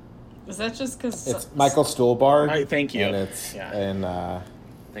Man? Is that just because... It's Michael Stuhlbarg. Thank you. And it's... Yeah. And,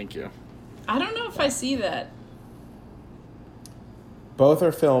 thank you. I don't know if I see that. both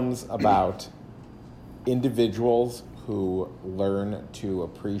are films about individuals who learn to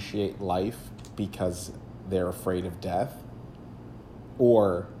appreciate life because they're afraid of death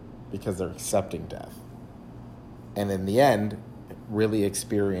or because they're accepting death. And in the end, really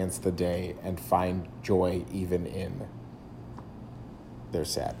experience the day and find joy even in their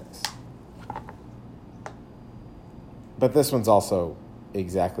sadness. But this one's also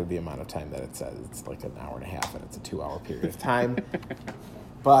exactly the amount of time that it says. It's like an hour and a half, and it's a 2-hour period of time.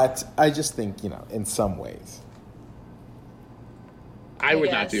 But I just think, in some ways. I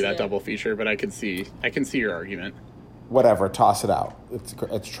would not do that double feature, but I can see your argument. Whatever, toss it out. It's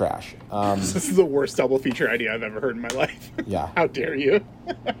trash. This is the worst double feature idea I've ever heard in my life. Yeah. How dare you?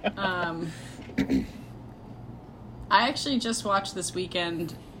 I actually just watched this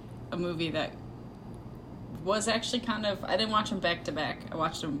weekend a movie that was actually I didn't watch them back to back. I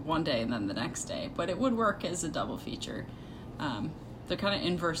watched them one day and then the next day, but it would work as a double feature. They're kind of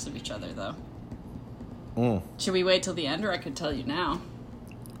inverse of each other, though. Should we wait till the end, or I could tell you now?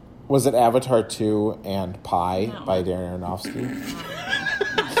 Was it Avatar 2 and Pi by Darren Aronofsky?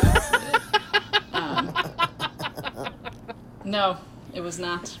 No, it was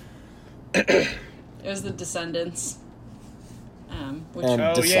not. It was The Descendants.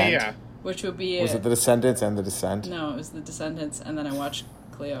 Descent. Which would be... Was it The Descendants and The Descent? No, it was The Descendants, and then I watched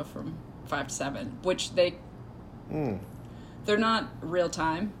Cleo from 5 to 7, which they're not real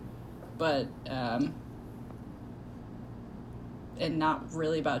time, but... and not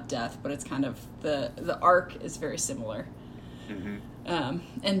really about death, but it's kind of the arc is very similar.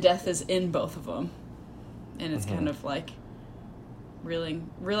 And death is in both of them, and it's kind of like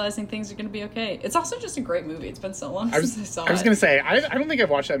realizing things are going to be okay. It's also just a great movie. It's been so long since I saw it. I was going to say, I don't think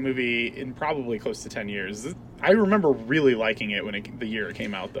I've watched that movie in probably close to 10 years. I remember really liking it the year it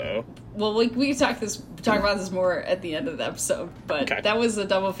came out, though. Well, we can talk about this more at the end of the episode, but That was a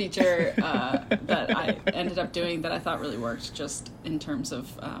double feature that I ended up doing that I thought really worked, just in terms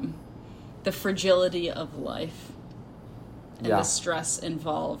of the fragility of life and Yeah. the stress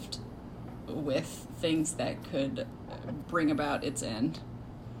involved with things that could bring about its end.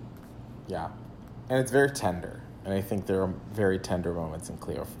 Yeah. And it's very tender. And I think there are very tender moments in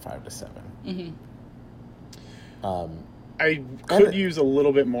Cleo from 5 to 7. Mm-hmm. I could use a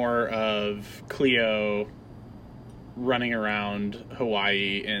little bit more of Cleo running around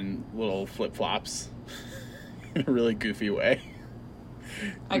Hawaii in little flip-flops in a really goofy way.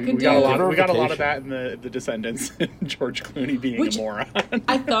 I We could do got a it. lot. We got a lot Vacation. of that in the Descendants. George Clooney being Which- a moron.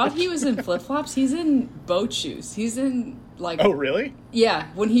 I thought he was in flip-flops. He's in boat shoes. He's in like Oh, really? yeah,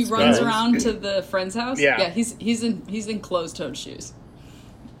 when he runs Spurs. around to the friend's house. Yeah. he's in closed-toed shoes.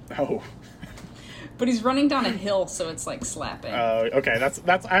 Oh, But he's running down a hill, so it's like slapping. okay.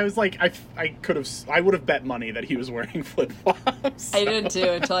 That's. I was like, I would have bet money that he was wearing flip flops. I did too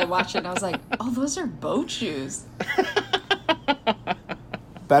until I watched it and I was like, oh, those are boat shoes.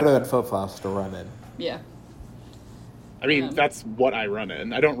 Better than flip-flops to run in. Yeah. I mean, that's what I run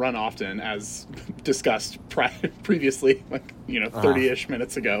in. I don't run often, as discussed previously, like 30-ish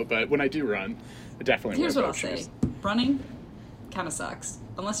minutes ago. But when I do run, I definitely Here's wear what boat I'll shoes. say. Running kind of sucks.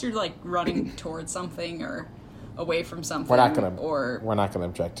 Unless you're like running towards something or away from something We're not gonna or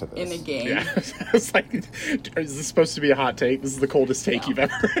object to this. in a game. Yeah, it's like, is this supposed to be a hot take? This is the coldest take No.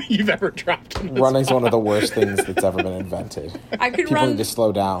 you've ever dropped. In this Running's one of pod. the worst things that's ever been invented. I could People run need to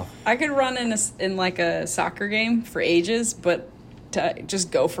slow down. I could run in like a soccer game for ages, but to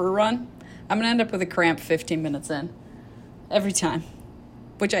just go for a run, I'm gonna end up with a cramp 15 minutes in, every time.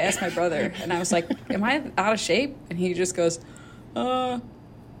 Which I asked my brother, and I was like, "Am I out of shape?" And he just goes,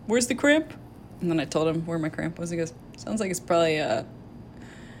 "Where's the cramp?" And then I told him where my cramp was. He goes, "Sounds like it's probably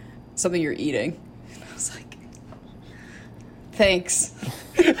something you're eating." And I was like, "Thanks."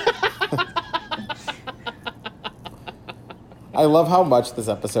 I love how much this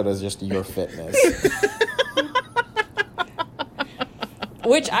episode is just your fitness.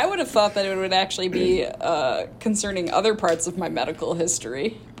 Which I would have thought that it would actually be concerning other parts of my medical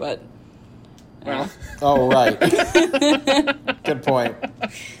history, but Well, Oh, right. Good point.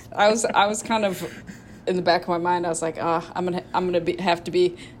 I was kind of in the back of my mind. I was like, I'm gonna have to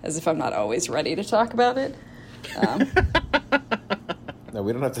be as if I'm not always ready to talk about it. No,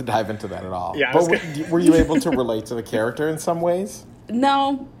 we don't have to dive into that at all. Yeah, I But was were you able to relate to the character in some ways?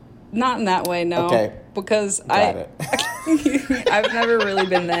 No, not in that way. No, Okay. because Got it. I've never really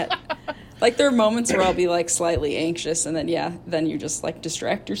been that. Like there are moments where I'll be like slightly anxious, and then you just like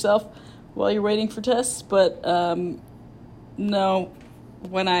distract yourself while you're waiting for tests. But no,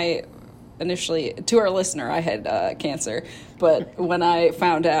 when I initially, to our listener, I had cancer, but when I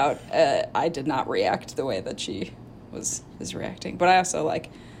found out, I did not react the way that she is reacting. But I also like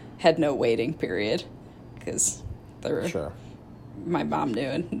had no waiting period because Sure. my mom knew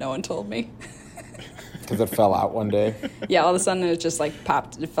and no one told me. Because it fell out one day. Yeah, all of a sudden it just like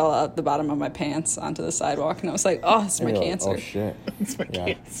popped. It fell out the bottom of my pants onto the sidewalk, and I was like, "Oh, it's my And you're like, cancer." oh, shit. it's my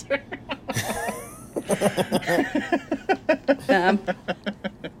Yeah. cancer.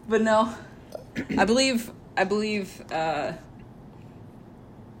 But no, I believe that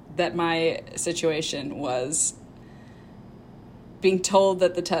my situation was being told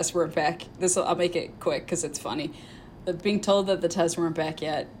that the tests weren't back. I'll make it quick because it's funny. Being told that the tests weren't back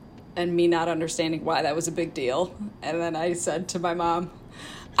yet, and me not understanding why that was a big deal. And then I said to my mom,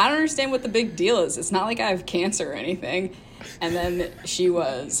 "I don't understand what the big deal is. It's not like I have cancer or anything." And then she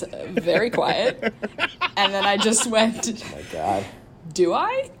was very quiet. And then I just went, Oh, my God. "Do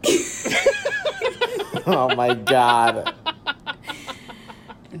I?" Oh, my God.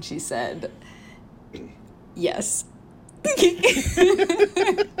 And she said, "Yes."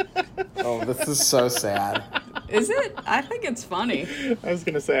 Oh, this is so sad. Is it? I think it's funny. I was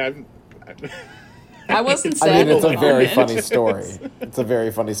gonna say I wasn't I sad. mean, it's in a the very moment. funny story. It's a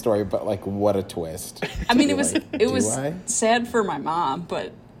very funny story, but, like, what a twist. I mean, To it was be like, it do was I? sad for my mom,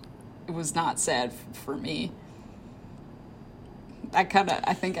 but it was not sad for me. I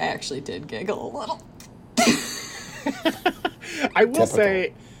think I actually did giggle a little. I will Typical.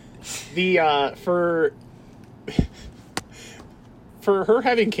 say the for her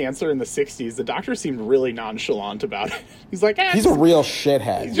having cancer in the 60s, the doctor seemed really nonchalant about it. He's like, He's a real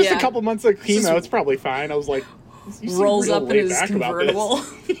shithead. just Yeah. a couple months of chemo, Just- it's probably fine. I was like, you seem Rolls real up in laid his back about this. convertible.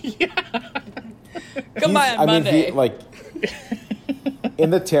 Come He's- by on I Monday. mean, like,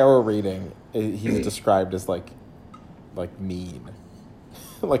 in the tarot reading, he's described as, like mean.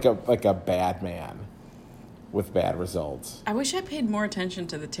 like a bad man with bad results. I wish I paid more attention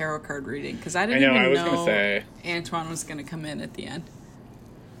to the tarot card reading because I I didn't know, even I was know gonna say. Antoine was going to come in at the end.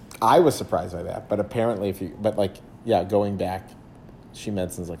 I was surprised by that, but apparently going back she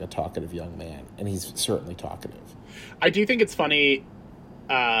mentions like a talkative young man, and he's certainly talkative. I do think it's funny,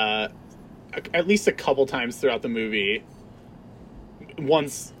 at least a couple times throughout the movie,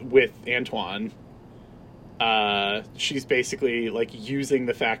 once with Antoine, she's basically like using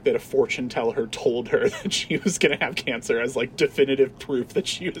the fact that a fortune teller told her that she was going to have cancer as like definitive proof that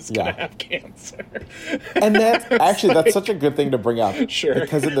she was going to have cancer. And that's actually, that's such a good thing to bring up. Sure.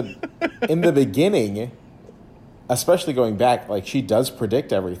 Because in the beginning, especially going back, like she does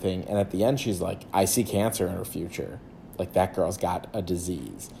predict everything. And at the end, she's like, I see cancer in her future. Like that girl's got a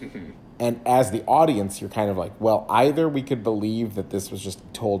disease. Mm-hmm. And as the audience, you're kind of like, well, either we could believe that this was just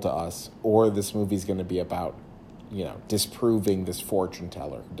told to us, or this movie's going to be about, disproving this fortune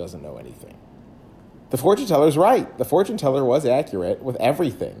teller who doesn't know anything. The fortune teller's right. The fortune teller was accurate with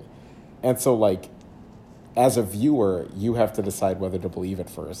everything. And so, like, as a viewer, you have to decide whether to believe it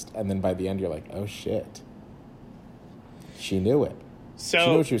first. And then by the end, you're like, oh, shit. She knew it. So, she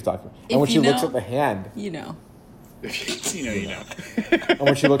knew what she was talking about. And when she looks at the hand... you know. And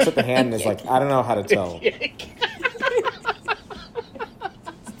when she looks at the hand and is like, I don't know how to tell.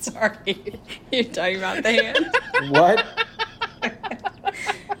 Sorry. You're talking about the hand? What?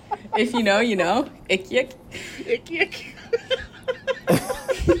 If you know, you know. Ick yick. Ick yick.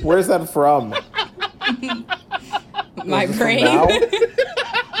 Where's that from? My brain.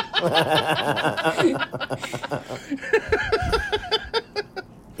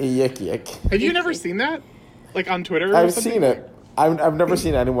 Yick yick. Have you never seen that? Like on Twitter? I've seen it. I've never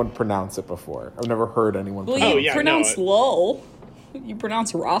seen anyone pronounce it before. I've never heard anyone pronounce it. You pronounce lull. You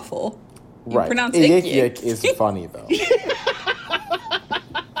pronounce raffle. You right. pronounce Yick yick yick is funny, though.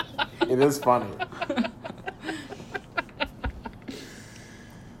 It is funny.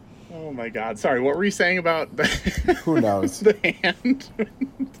 Oh my god. Sorry, what were you saying about the... Who knows? The hand?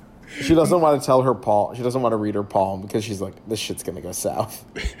 She doesn't want to tell her palm. She doesn't want to read her palm because she's like, this shit's going to go south.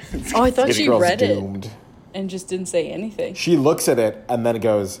 Oh, I thought she read doomed. It and just didn't say anything. She looks at it and then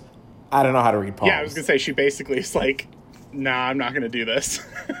goes, I don't know how to read palms. Yeah, I was going to say, she basically is like, nah, I'm not going to do this.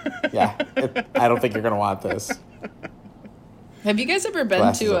 Yeah, I don't think you're going to want this. Have you guys ever been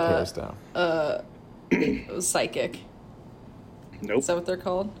Glasses to a psychic? Nope. Is that what they're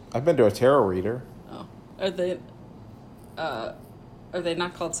called? I've been to a tarot reader. Oh. Are they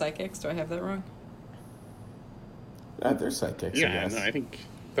not called psychics? Do I have that wrong? Yeah, they're psychics, I guess. No, I think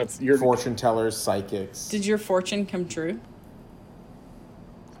that's your... Fortune tellers, psychics. Did your fortune come true?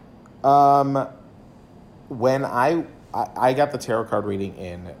 When I got the tarot card reading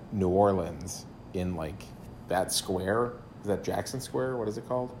in New Orleans, in, like, that square. Is that Jackson Square? What is it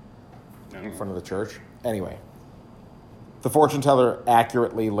called? In front of the church. Anyway. The fortune teller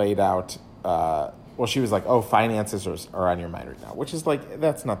accurately laid out... well, she was like, oh, finances are on your mind right now. Which is, like,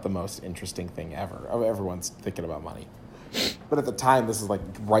 that's not the most interesting thing ever. Everyone's thinking about money. But at the time, this is, like,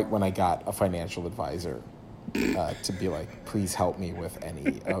 right when I got a financial advisor to be like, please help me with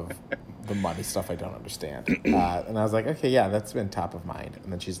any of the money stuff I don't understand. And I was like, okay, yeah, that's been top of mind.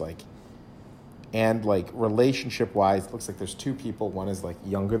 And then she's like, and, like, relationship-wise, it looks like there's two people. One is, like,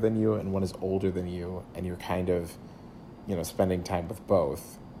 younger than you and one is older than you. And you're kind of, spending time with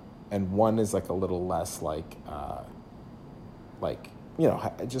both. And one is, like, a little less,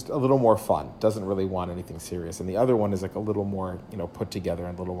 just a little more fun. Doesn't really want anything serious. And the other one is, like, a little more, put together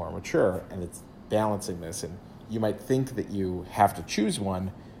and a little more mature. And it's balancing this. And you might think that you have to choose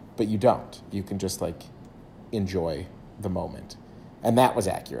one, but you don't. You can just, like, enjoy the moment. And that was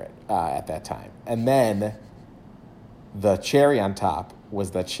accurate at that time. And then the cherry on top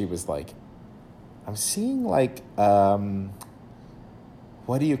was that she was like, I'm seeing, like,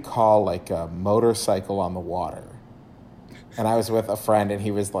 what do you call, like, a motorcycle on the water? And I was with a friend, and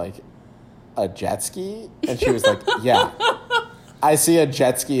he was like, a jet ski? And she was like, yeah, I see a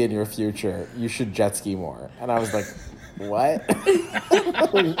jet ski in your future. You should jet ski more. And I was like, what?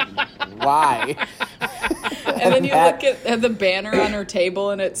 Why? And then you look at the banner on her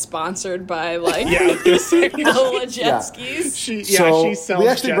table, and it's sponsored by, like, Lola jet skis. She sells we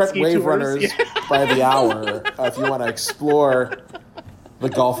actually rent Wave tours. Runners by the hour if you want to explore the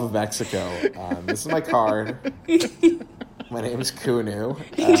Gulf of Mexico. This is my card. My name is Kunu.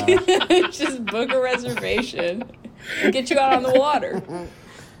 Just book a reservation and get you out on the water.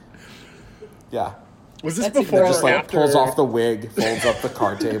 Yeah. Was this before just, or like, after? pulls off the wig, folds up the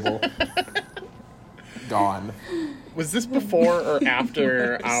card table. Gone. Was this before or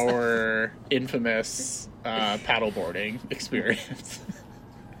after our infamous paddleboarding experience?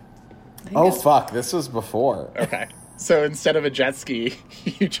 Oh, fuck. This was before. Okay. So instead of a jet ski,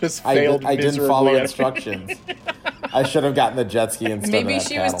 you just failed I didn't follow miserably at instructions. I should have gotten the jet ski instead Maybe of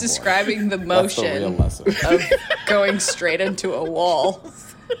that she was paddleboard. describing the That's the real motion lesson. of going straight into a wall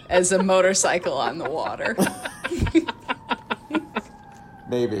as a motorcycle on the water.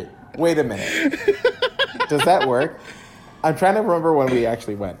 Maybe. Wait a minute. Does that work? I'm trying to remember when we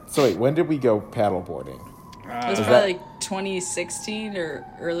actually went. So wait, when did we go paddleboarding? It was Is probably that- like 2016 or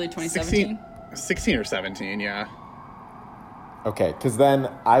early 2017. 16 or 17, yeah. Okay, because then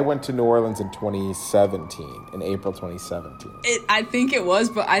I went to New Orleans in 2017, in April 2017. I think it was,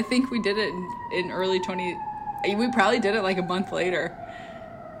 but I think we did it in early 20. We probably did it like a month later.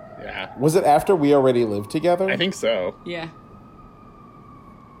 Yeah. Was it after we already lived together? I think so. Yeah.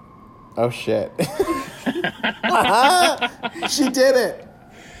 Oh, shit. She did it.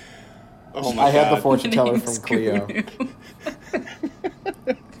 Oh my I had the God. fortune teller Name's from Cleo.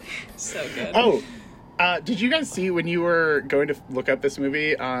 So good. Oh, did you guys see when you were going to look up this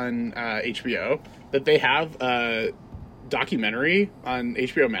movie on HBO that they have a documentary on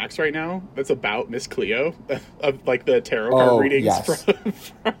HBO Max right now that's about Miss Cleo of like the tarot card readings yes.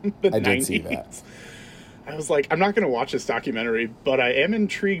 from the I 90s? did see that. I was like, I'm not going to watch this documentary, but I am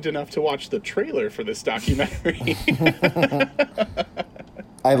intrigued enough to watch the trailer for this documentary.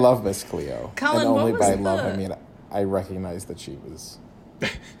 I love Miss Cleo. Colin, and what only was by love, the- I mean, I recognize that she was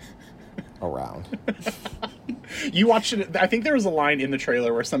around. You watched it. I think there was a line in the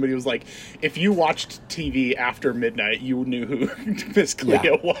trailer where somebody was like, if you watched TV after midnight, you knew who Miss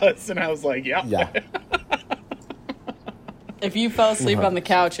Cleo was. And I was like, yeah. Yeah. If you fell asleep on the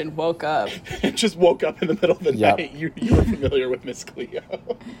couch and woke up, Just woke up in the middle of the Yep. night. You were familiar with Miss Cleo.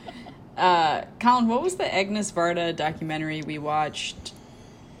 Colin, what was the Agnes Varda documentary we watched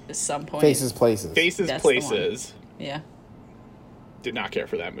at some point? Faces, Places. Faces, That's the one. Places. Yeah. Did not care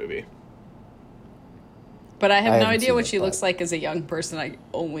for that movie. But I have I no haven't idea seen what it, she but- looks like as a young person. I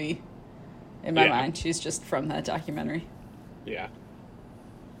only, in my Yeah. mind, she's just from that documentary. Yeah.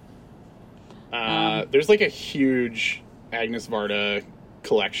 There's like a huge Agnes Varda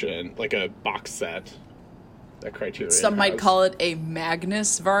collection, like a box set that Criterion Some might has. call it a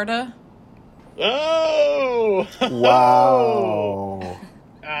Magnus Varda. Oh! Wow.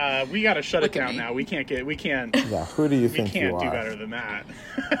 We gotta shut Look it at down me. now. We can't Yeah, who do you we think you can't do are? better than that.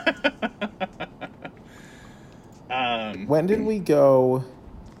 When did we go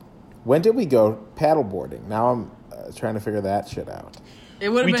paddleboarding? Now I'm trying to figure that shit out. It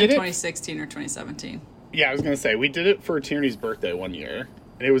would We have been did it- 2016 or 2017. Yeah, I was gonna say we did it for Tierney's birthday one year,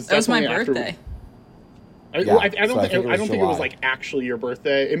 and it was That was my definitely after- birthday. Yeah, I don't so I think think it I was don't think it was July. like actually your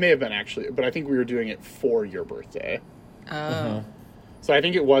birthday. It may have been actually, but I think we were doing it for your birthday. Oh. So I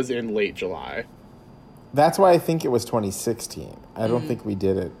think it was in late July. That's why I think it was 2016. I Mm. don't think we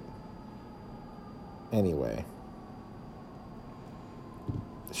did it anyway.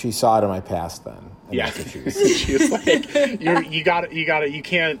 She saw it in my past then. And Yeah, that's what she was she was like, you got you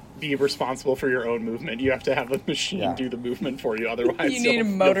can't be responsible for your own movement. You have to have a machine Yeah. do the movement for you. Otherwise, You need a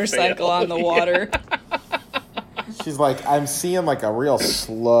you'll motorcycle fail. on the water. She's like, I'm seeing like a real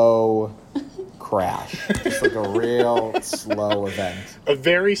slow crash. Just like a real slow event. A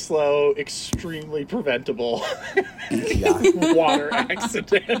very slow, extremely preventable Yeah. water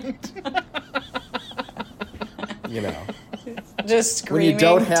accident. You know. Just When you screaming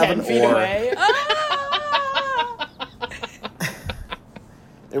don't have 10 an feet oar. away.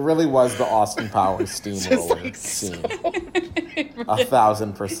 It really was the Austin Powers steamroller like scene.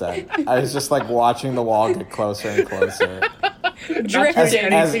 1,000%. I was just like watching the wall get closer and closer. Not Drifting.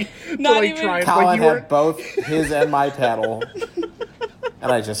 doing anything to, Not like, even- try and- Colin like, you had were, both his and my paddle,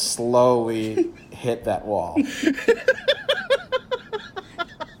 and I just slowly hit that wall.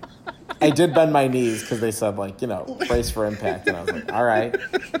 I did bend my knees because they said, like, you know, brace for impact, and I was like, all right.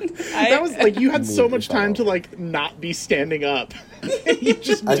 that was like you had so Immediately much time to fell like not be standing up. You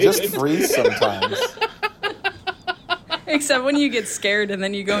just I did just it. freeze sometimes. Except when you get scared and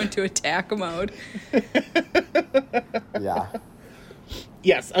then you go into attack mode. Yeah.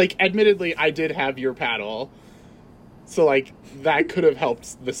 Yes, like admittedly, I did have your paddle, so like that could have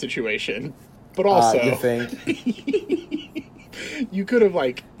helped the situation. But also, You think? you could have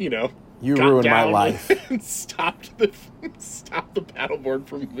like You got ruined my down life. and stopped the paddleboard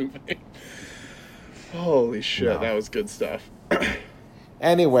from moving. Holy shit, No. that was good stuff.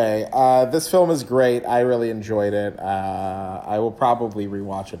 Anyway, this film is great. I really enjoyed it. I will probably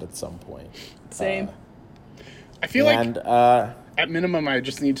rewatch it at some point. Same. I feel like And at minimum, I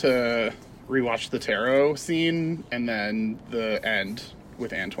just need to rewatch the tarot scene and then the end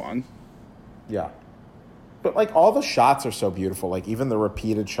with Antoine. yeah. But like all the shots are so beautiful. Like even the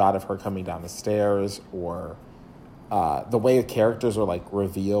repeated shot of her coming down the stairs, or the way the characters are like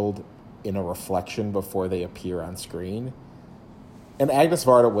revealed in a reflection before they appear on screen. And Agnes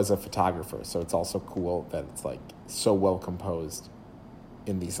Varda was a photographer, so it's also cool that it's like so well composed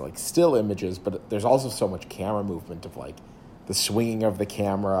in these like still images, but there's also so much camera movement of like the swinging of the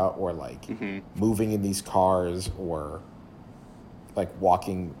camera or like moving in these cars or like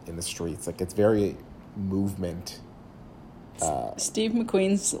walking in the streets. Like it's very movement. Steve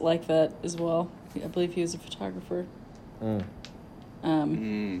McQueen's like that as well. I believe he was a photographer. Do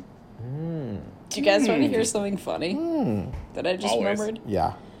you guys want to hear something funny that I just Always. remembered?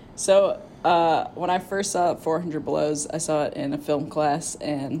 Yeah. So when I first saw 400 Blows, I saw it in a film class,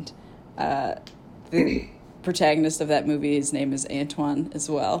 and the protagonist of that movie, his name is Antoine as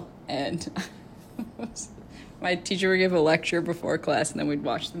well. And my teacher would give a lecture before class, and then we'd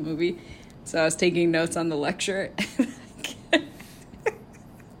watch the movie. So I was taking notes on the lecture.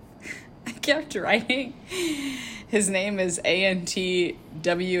 I kept writing. His name is Antwan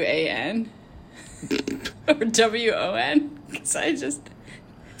or WON, because I just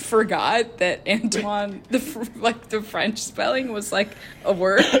forgot that Antoine, the French spelling was like a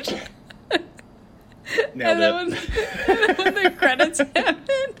word. Nailed and then it. when the credits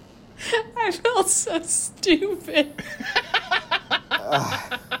happened, I felt so stupid.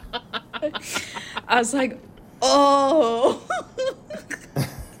 I was like, oh.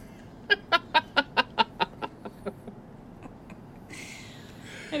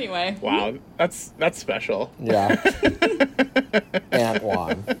 Anyway. Wow, that's special. Yeah.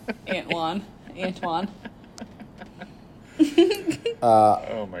 Antoine. Antoine.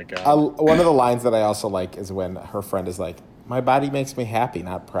 Oh my god. One of the lines that I also like is when her friend is like, "My body makes me happy,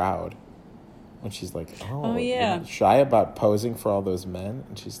 not proud." When she's like, "Oh, yeah. you're not shy about posing for all those men,"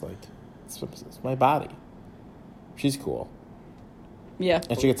 and she's like, "It's my body." She's cool, Yeah.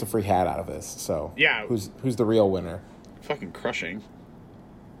 and she gets a free hat out of this. So Yeah. who's the real winner? Fucking crushing.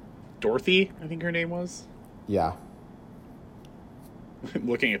 Dorothy, I think her name was. Yeah.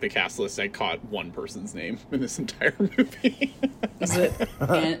 Looking at the cast list, I caught one person's name in this entire movie. Is it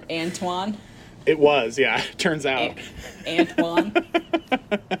Antoine? It was, yeah. Turns out. Antoine. Should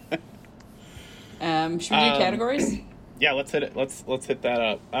we do categories? Yeah, let's hit it. Let's hit that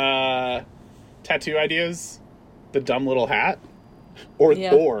up. Tattoo ideas, the dumb little hat, or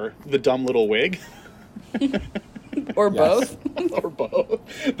the dumb little wig, Or Yes. both? or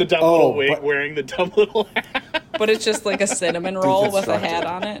both. The dumb little wig wearing the dumb little hat. But it's just like a cinnamon roll with a hat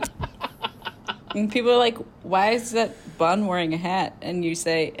on it. And people are like, why is that bun wearing a hat? And you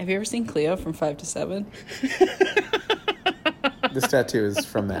say, have you ever seen Cleo from 5 to 7? This tattoo is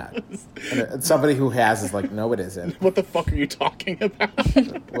from that. And somebody who has is like, no, it isn't. What the fuck are you talking about?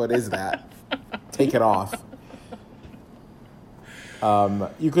 What is that? Take it off.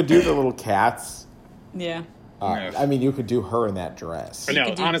 You could do the little cats. Yeah. I mean, you could do her in that dress. No,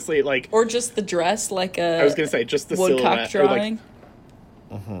 could do- honestly, like, Or just the dress, like a I was gonna say just the woodcock silhouette. Or drawing.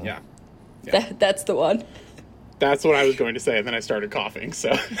 like, yeah, That's the one. that's what I was going to say, and then I started coughing.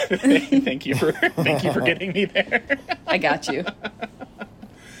 So, thank you for getting me there. I got you.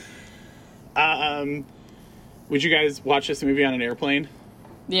 Would you guys watch this movie on an airplane?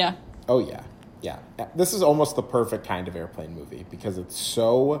 Yeah. Oh, yeah. Yeah. This is almost the perfect kind of airplane movie because it's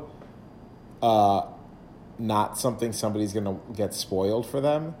so not something somebody's going to get spoiled for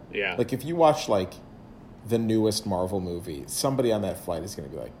them. Yeah. Like, if you watch, like, the newest Marvel movie, somebody on that flight is going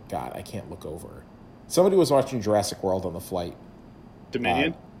to be like, God, I can't look over. Somebody was watching Jurassic World on the flight.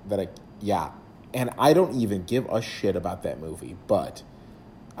 Dominion. Yeah. And I don't even give a shit about that movie, but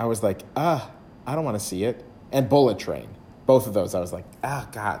I was like, I don't want to see it. And Bullet Train. Both of those, I was like,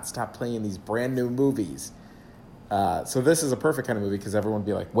 God, stop playing these brand new movies. So this is a perfect kind of movie because everyone would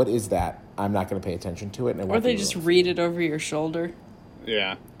be like, what is that? I'm not going to pay attention to it. And it Or won't they be just real. read it over your shoulder.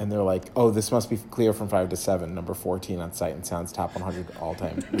 Yeah. And they're like, oh, this must be Cleo from 5 to 7, number 14 on Sight and Sound's top 100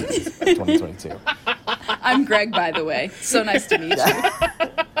 all-time movies of 2022. I'm Greg, by the way. So nice to meet you.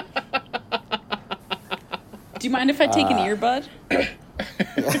 Do you mind if I take an earbud?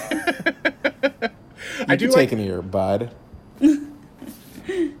 I do do take an ear, bud.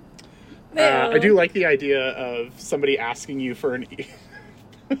 I do like the idea of somebody asking you for an.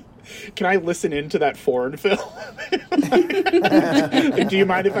 Can I listen into that foreign film? Like, do you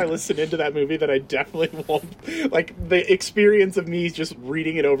mind if I listen into that movie that I definitely won't? Like, the experience of me just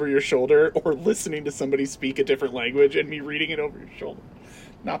reading it over your shoulder or listening to somebody speak a different language and me reading it over your shoulder.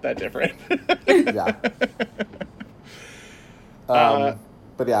 Not that different. Yeah.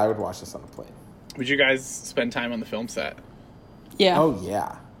 But yeah, I would watch this on a plane. Would you guys spend time on the film set? Yeah. Oh,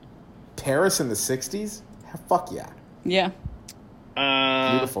 yeah. Paris in the 60s? Fuck yeah. Yeah.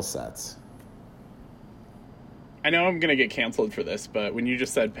 Beautiful sets. I know I'm gonna get canceled for this, but when you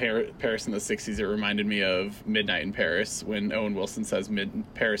just said Paris in the '60s, it reminded me of Midnight in Paris when Owen Wilson says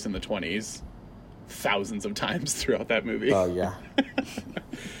Paris in the '20s thousands of times throughout that movie. Oh yeah.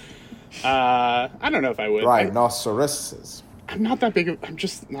 I don't know if I would. Rhinoceroses. I'm not that big of. I'm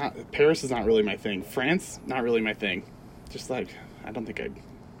just not. Paris is not really my thing. France, not really my thing. Just like I don't think I'd.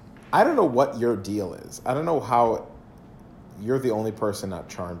 I don't know what your deal is. I don't know how you're the only person not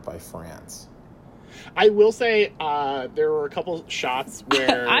charmed by France. I will say there were a couple shots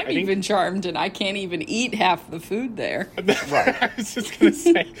where I'm even charmed, and I can't even eat half the food there. Right. I was just gonna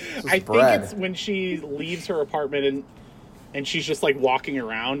say, I bread. think it's when she leaves her apartment and she's just like walking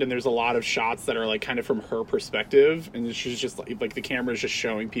around, and there's a lot of shots that are like kind of from her perspective, and she's just like the camera's just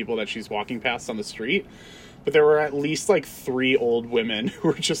showing people that she's walking past on the street. But there were at least like 3 old women who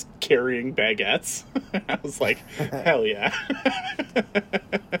were just carrying baguettes. I was like, hell yeah.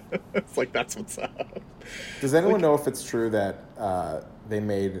 It's like, that's what's up. Does anyone know if it's true that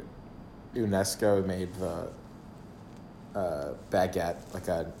UNESCO made the baguette like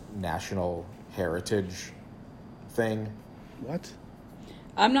a national heritage thing? What?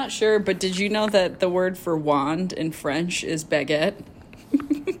 I'm not sure, but did you know that the word for wand in French is baguette?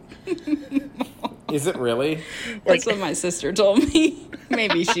 Is it really? That's what my sister told me.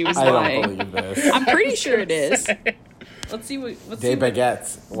 Maybe she was I lying. don't believe this. I'm pretty sure it is. Let's see what. Des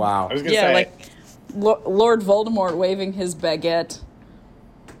baguettes. Wow. I was gonna Yeah, say, like Lord Voldemort waving his baguette.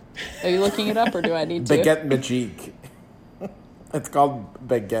 Are you looking it up, or do I need to? Baguette Magique. It's called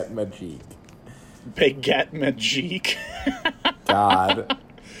Baguette Magique. Baguette Magique. God.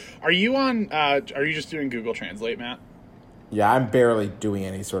 Are you on? Are you just doing Google Translate, Matt? Yeah, I'm barely doing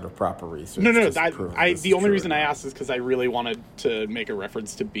any sort of proper research. No. to prove I this the is only true reason or I not. asked is because I really wanted to make a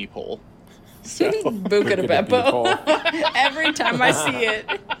reference to Beephole. So Buca de Beephole. Beppo. Every time I see it,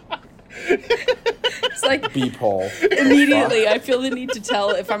 it's like Beep hole. immediately I feel the need to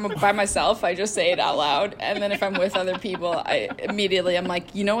tell. If I'm by myself, I just say it out loud, and then if I'm with other people, I'm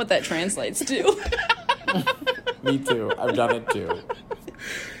like, you know what that translates to? Me too. I've done it too.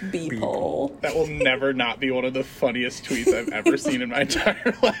 Beephole. that will never not be one of the funniest tweets I've ever seen in my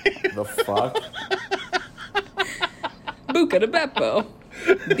entire life. The fuck? Buca de Beppo.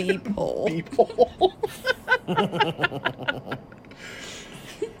 Beephole. Beephole.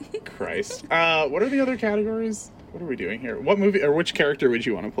 Christ. What are the other categories? What are we doing here? What movie or which character would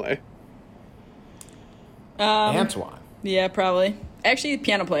you want to play? Antoine. Yeah, probably. Actually,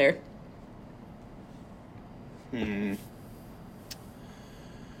 piano player.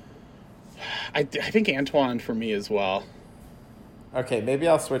 I think Antoine for me as well. Okay, maybe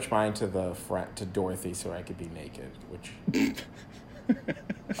I'll switch mine to to Dorothy so I could be naked, which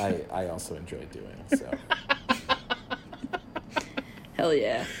I also enjoy doing. So, All Hell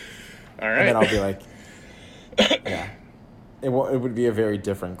yeah. right. and then I'll be like, yeah, it would be a very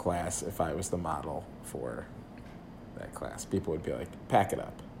different class if I was the model for that class. People would be like, pack it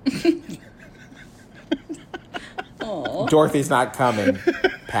up. Aw. Dorothy's not coming.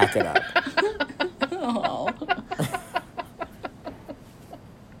 Pack it up. Aw.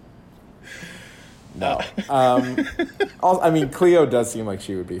 No. I mean, Cleo does seem like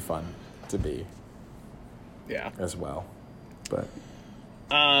she would be fun to be Yeah. as well. But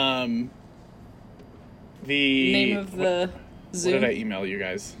The Name of the What zoo. did I email you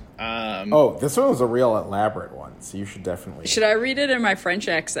guys? this one was a real elaborate one, so you should definitely. Should I read it in my French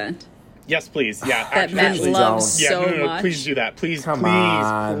accent? Yes, please. Yeah, That Matt actually loves don't. yeah, so no, much. please do that. Please, Come please,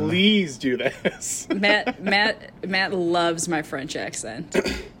 on. please do this. Matt loves my French accent.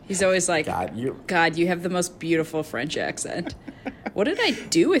 He's always like, God, you have the most beautiful French accent. What did I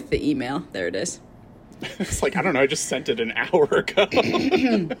do with the email? There it is. It's like, I don't know, I just sent it an hour ago.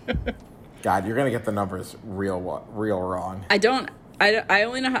 God, you're gonna get the numbers real wrong. I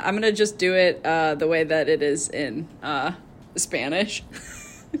only know how, I'm gonna just do it the way that it is in Spanish.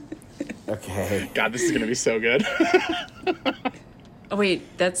 Okay. God, this is going to be so good. Oh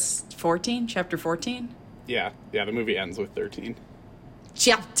wait, that's 14? Chapter 14? Yeah, the movie ends with 13.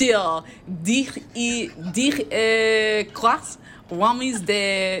 Chapter 4, Wamis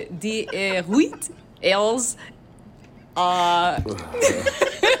de 8, Els de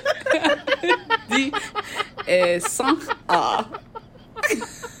 5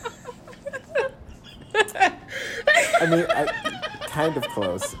 I mean, kind of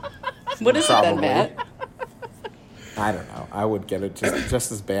close. What is it then, Probably. Matt? I don't know. I would get it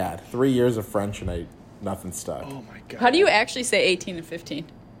just as bad. 3 years of French and nothing stuck. Oh my God. How do you actually say 18 and 15?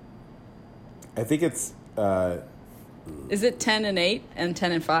 I think it's Is it 10 and 8 and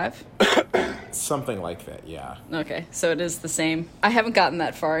 10 and 5? something like that. Yeah. Okay, so it is the same. I haven't gotten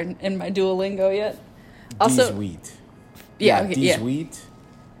that far in my Duolingo yet. Also- Dies Wheat. Yeah, okay, Dies yeah. Wheat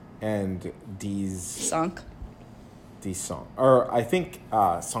and Dies Sunk. Song. Or I think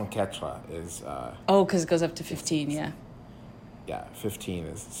Sans Quatre is, Oh, because it goes up to 15, yeah. 15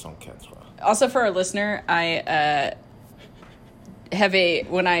 is Sans Quatre. Also, for our listener, I have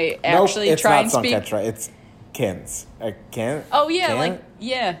when I Nope, actually it's try not and Sans speak. Quatre, it's Kins. Oh, yeah, Can? like,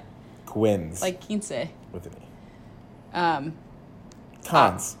 yeah, Quins. like quince. with an E. Um,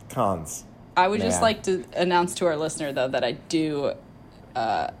 Cons. I would just Nah. like to announce to our listener, though, that I do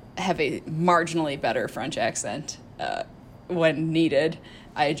have a marginally better French accent when needed.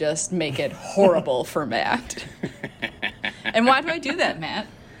 I just make it horrible for Matt. And why do I do that, Matt?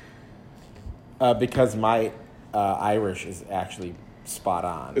 Because my Irish is actually spot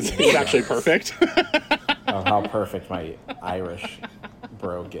on. It's actually perfect. Of how perfect my Irish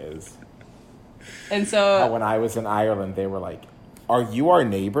brogue is. And so, When I was in Ireland, they were like, "Are you our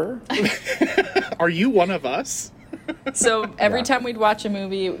neighbor?" Are you one of us? every Yeah. time we'd watch a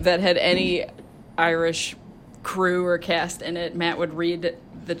movie that had any Irish crew or cast in it, Matt would read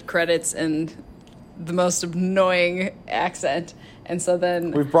the credits in the most annoying accent. And so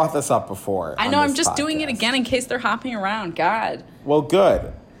then We've brought this up before. I on know, I'm this just doing it podcast. again in case they're hopping around. God. Well,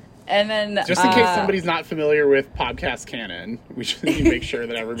 good. And then Just in case somebody's not familiar with podcast canon, we should make sure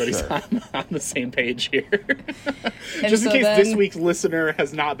that everybody's Sure. on the same page here. And Just in so case then- this week's listener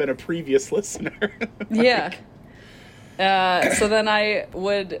has not been a previous listener. Yeah. So then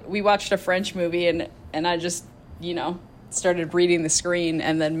we watched a French movie and I just, started reading the screen,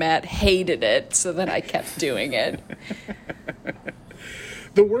 and then Matt hated it, so then I kept doing it.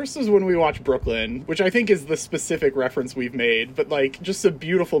 The worst is when we watch Brooklyn, which I think is the specific reference we've made, but like just a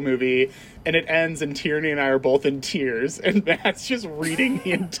beautiful movie, and it ends and Tierney and I are both in tears, and Matt's just reading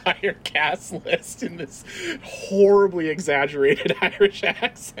the entire cast list in this horribly exaggerated Irish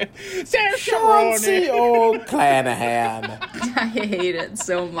accent. Saoirse Chauncey Ronan. O'Clanahan, I hate it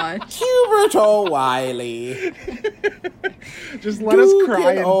so much. Hubert O'Reilly. Just let us Duke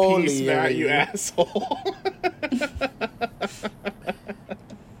cry and in peace, O'Leary. Matt, you asshole.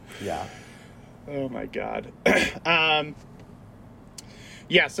 Yeah. Oh my god.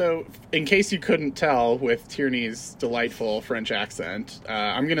 Yeah, so in case you couldn't tell with Tierney's delightful French accent,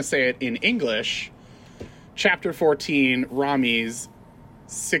 I'm going to say it in English. Chapter 14, Rami's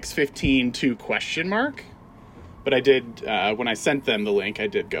 615 to question mark. But I did, when I sent them the link, I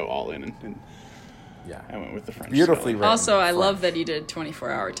did go all in and Yeah. I went with the French. Beautifully spelling. written. Also, I French. love that you did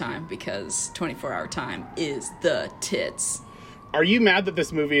 24-hour time, because 24-hour time is the tits. Are you mad that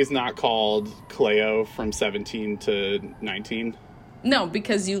this movie is not called Cleo from 17 to 19? No,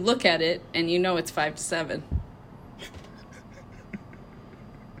 because you look at it and you know it's 5 to 7.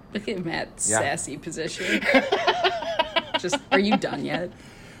 Look at Matt's Yeah. sassy position. Just, are you done yet?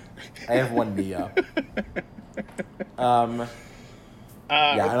 I have one knee up. Yeah,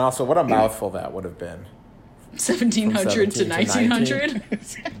 and also, what a mouthful that would have been. 1700 to 17 to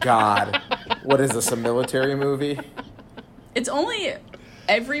 1900? God, what is this, a military movie? It's only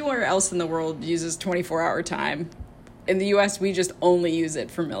everywhere else in the world uses 24-hour time. In the US, we just only use it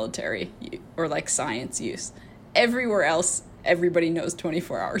for military or like science use. Everywhere else, everybody knows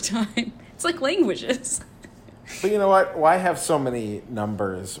 24-hour time. It's like languages. But you know what? Why have so many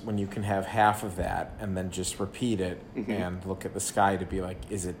numbers when you can have half of that and then just repeat it and look at the sky to be like,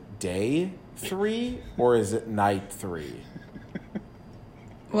 is it day 3 or is it night 3?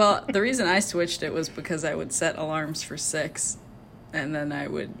 Well, the reason I switched it was because I would set alarms for 6, and then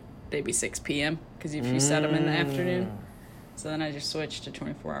they'd be 6 p.m. because if you set them in the afternoon. So then I just switched to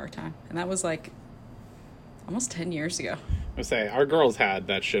 24-hour time, and that was like almost 10 years ago. I would say, our girl's had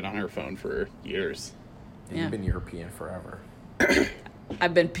that shit on her phone for years. Yeah. You've been European forever.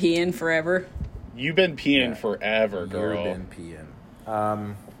 I've been peeing forever. You've been peeing Yeah. forever, girl. You've been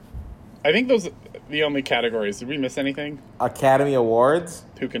peeing. I think those are the only categories. Did we miss anything? Academy Awards?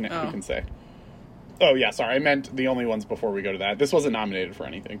 Who can Oh. say? Oh yeah, sorry. I meant the only ones before we go to that. This wasn't nominated for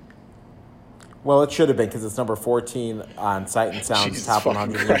anything. Well, it should have been because it's number 14 on Sight and Sound's Jesus top fucking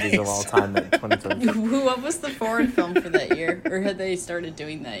 100 movies of all Christ. time in 2013. What was the foreign film for that year? Or had they started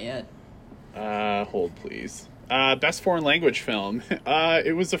doing that yet? Hold please. Best foreign language film.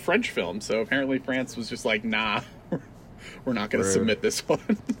 It was a French film, so apparently France was just like, nah, we're not going to Rude. submit this one.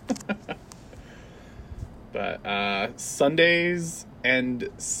 But Sundays and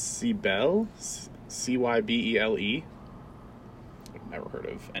Cybele, Cybele. I've never heard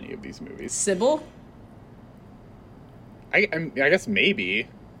of any of these movies. Sybil? I guess maybe.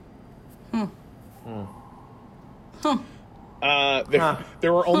 Huh.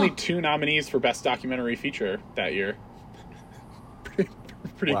 There were only 2 nominees for Best Documentary Feature that year.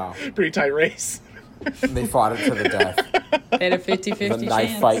 Pretty Wow. pretty tight race. They fought it to the death. They had a 50-50 The chance.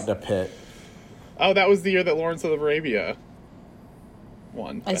 knife fight in a pit. Oh, that was the year that Lawrence of Arabia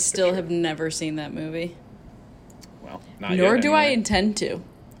won. I Best still Picture. have never seen that movie. Well, not Nor yet, do I anyway. intend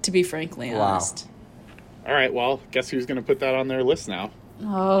to be frankly Wow. honest. All right, well, guess who's going to put that on their list now?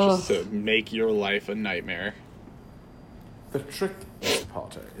 Oh, Just to make your life a nightmare. The trick, Mr.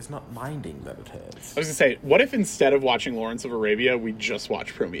 Potter, is not minding that it hurts. I was going to say, what if instead of watching Lawrence of Arabia, we just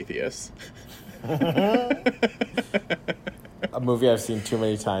watch Prometheus? A movie I've seen too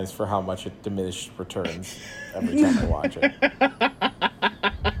many times for how much it diminished returns every time I watch it.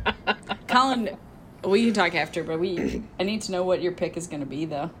 Colin, we can talk after, but I need to know what your pick is going to be,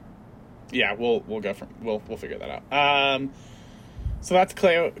 though. Yeah, we'll go from we'll figure that out. So that's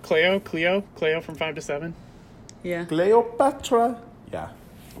Cleo from 5 to 7. Yeah. Cleopatra. Yeah.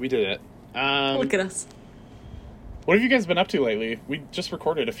 We did it. Look at us. What have you guys been up to lately? We just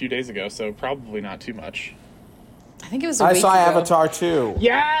recorded a few days ago, so probably not too much. I think it was a I week saw ago. Avatar 2.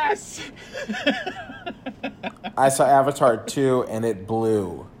 Yes. I saw Avatar 2 and it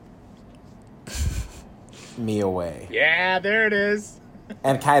blew me away. Yeah, there it is.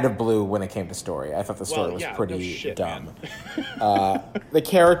 And kind of blew when it came to story. I thought the story Well, was yeah, pretty no shit, dumb. man. The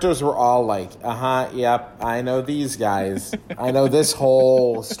characters were all like, yep, I know these guys. I know this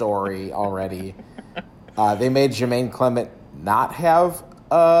whole story already. They made Jermaine Clement not have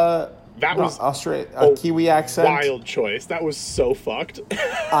That was a Kiwi accent wild choice. That was so fucked.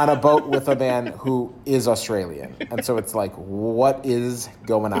 on a boat with a man who is Australian. And so it's like, what is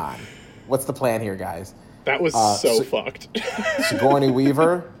going on? What's the plan here, guys? That was so fucked. Sigourney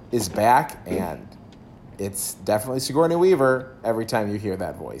Weaver is back, and it's definitely Sigourney Weaver every time you hear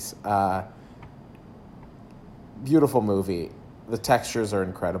that voice. Beautiful movie. The textures are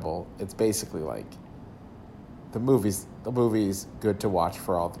incredible. It's basically like the movie's good to watch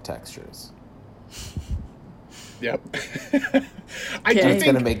for all the textures. Yep. Okay. It's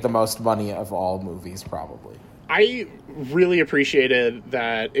going to make the most money of all movies, probably. I really appreciated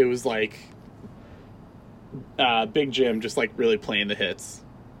that it was like Big Jim just like really playing the hits.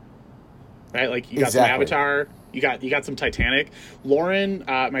 Right? Like you got Exactly. some Avatar, you got some Titanic. Lauren,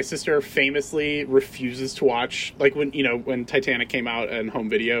 my sister, famously refuses to watch like when Titanic came out on home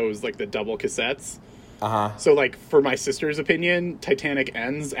video, it was like the double cassettes. So, like, for my sister's opinion, Titanic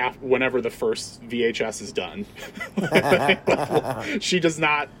ends whenever the first VHS is done. She does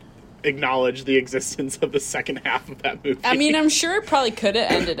not acknowledge the existence of the second half of that movie. I mean, I'm sure it probably could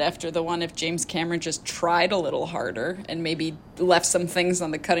have ended after the one if James Cameron just tried a little harder and maybe left some things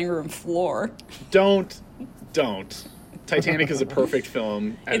on the cutting room floor. Don't. Titanic is a perfect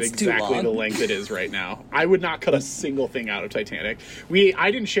film at It's too exactly long. the length it is right now. I would not cut a single thing out of Titanic.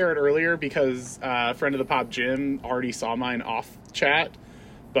 I didn't share it earlier because a friend of the pod, Jim, already saw mine off chat.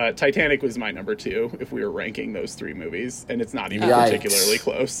 But Titanic was my number 2 if we were ranking those 3 movies, and it's not even Yikes. particularly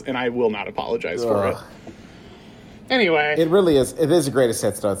close. And I will not apologize for it. Ugh. Anyway, It really is. It is a greatest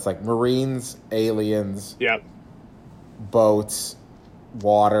hits, though. It's like Marines, aliens, yep. boats,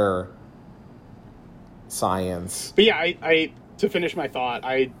 water, science. But yeah, I to finish my thought,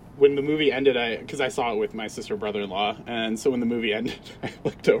 when the movie ended, because I saw it with my sister brother-in-law, and so when the movie ended, I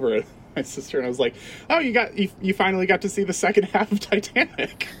looked over at my sister and I was like, "Oh, you finally got to see the second half of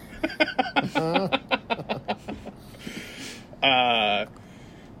Titanic."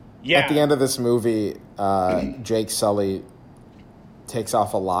 Yeah. At the end of this movie, Jake Sully takes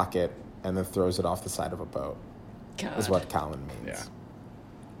off a locket and then throws it off the side of a boat. God. Is what Colin means. Yeah.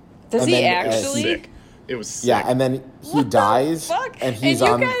 Does and he then, actually? Sick. It was sick. Yeah, and then he dies, Fuck. and he's you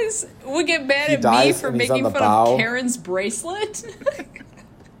on. guys would get mad he at me dies for and he's on making the fun bow. of Karen's bracelet.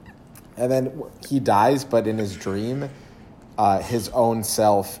 And then he dies, but in his dream, his own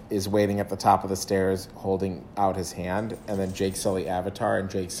self is waiting at the top of the stairs, holding out his hand, and then Jake Sully Avatar and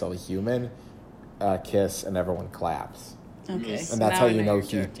Jake Sully Human kiss, and everyone claps, Okay, And and that's now how I you know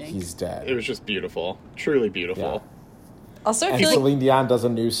you're joking. he's dead. It was just beautiful. Truly beautiful. Yeah. Also, I And feel like Celine Dion does a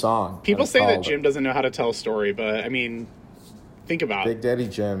new song. and People it's say that called Jim doesn't know how to tell a story, but I mean, think about Big Daddy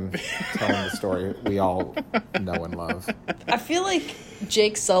Jim telling the story we all know and love. I feel like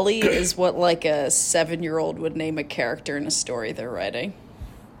Jake Sully is what like a 7-year-old would name a character in a story they're writing.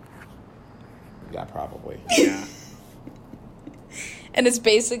 Yeah, probably. Yeah. And it's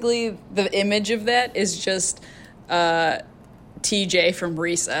basically the image of that is just TJ from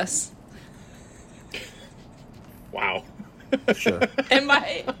Recess. Wow. Sure. Am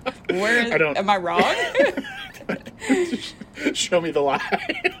I am I wrong? Show me the lie.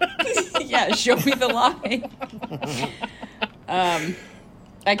 Yeah, show me the lie.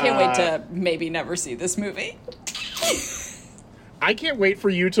 I can't wait to maybe never see this movie. I can't wait for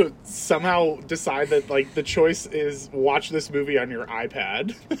you to somehow decide that like the choice is watch this movie on your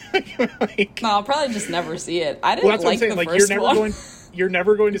iPad. No, I'll probably just never see it. I didn't well, that's what I'm like saying. the Like first one. you're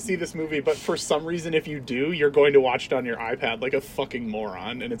never going to see this movie, but for some reason, if you do, you're going to watch it on your iPad like a fucking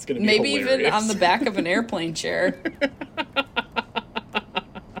moron, and it's going to be Maybe hilarious. even on the back of an airplane chair.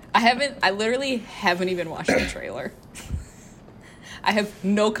 I literally haven't even watched the trailer. I have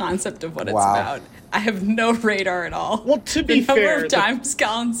no concept of what it's about. I have no radar at all. Well, to be the fair, number of times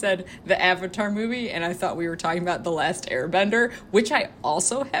Colin said the Avatar movie, and I thought we were talking about The Last Airbender, which I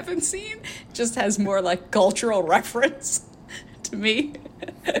also haven't seen, just has more like cultural reference to me.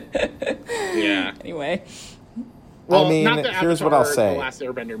 Yeah. Anyway. Well, I mean, not the here's Avatar, what I'll say. The Last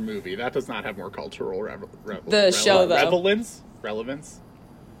Airbender movie. That does not have more cultural show, though. relevance.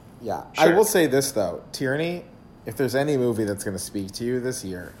 Yeah. Sure. I will say this, though. Tierney, if there's any movie that's going to speak to you this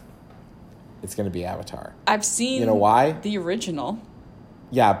year, it's going to be Avatar. I've seen You know why? the original.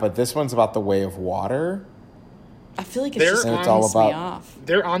 Yeah, but this one's about the way of water. I feel like They're- just And it's all pisses me about- off.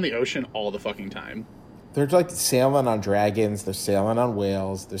 They're on the ocean all the fucking time. They're like sailing on dragons. They're sailing on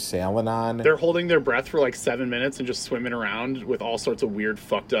whales. They're sailing on... They're holding their breath for like 7 minutes and just swimming around with all sorts of weird,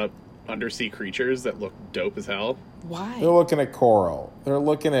 fucked up undersea creatures that look dope as hell. Why? They're looking at coral. They're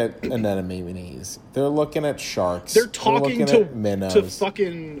looking at anemones. They're looking at sharks. They're talking looking at minnows. to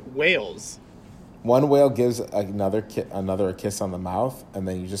fucking whales. One whale gives another a kiss on the mouth, and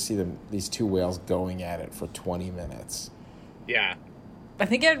then you just see these two whales going at it for 20 minutes. Yeah. I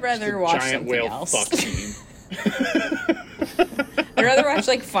think I'd rather watch Giant something whale else. fuck scene. I'd rather watch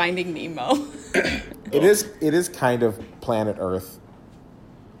like Finding Nemo. It is kind of Planet Earth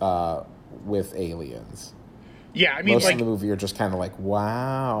with aliens. Yeah, I mean, Most like, of the movie you're just kind of like,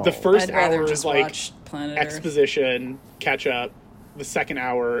 wow. the first I'd rather hour just is like watch Planet Earth. exposition, catch up. The second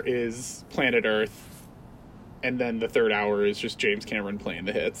hour is Planet Earth. And then the third hour is just James Cameron playing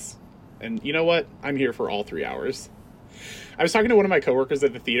the hits. And you know what? I'm here for all 3 hours. I was talking to one of my coworkers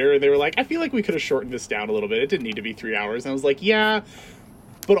at the theater, and they were like, I feel like we could have shortened this down a little bit. It didn't need to be 3 hours. And I was like, yeah,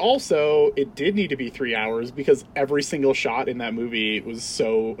 but also it did need to be 3 hours because every single shot in that movie was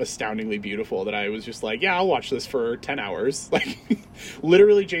so astoundingly beautiful that I was just like, yeah, I'll watch this for 10 hours. Like,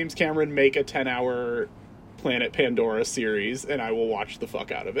 literally James Cameron make a 10-hour Planet Pandora series, and I will watch the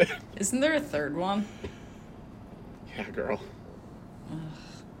fuck out of it. Isn't there a third one? Yeah, girl.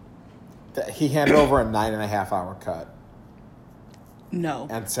 He handed over a 9.5-hour cut No.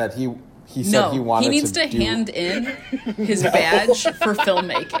 and said he said No, he wanted he needs to do, hand in his badge for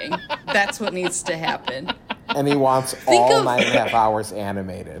filmmaking. That's what needs to happen. and he wants Think all of- 9.5 hours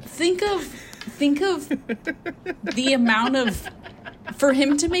animated. Think of the amount of... For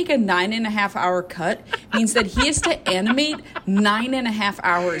him to make a 9.5-hour cut means that he has to animate 9.5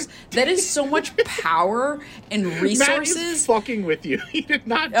 hours. That is so much power and Matt is resources. fucking with you. He did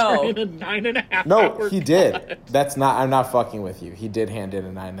not Oh. turn in a 9.5 No, hour he did. That's not. I'm not fucking with you. He did hand in a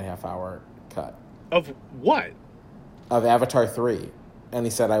 9.5-hour cut Of what? of Avatar 3, and he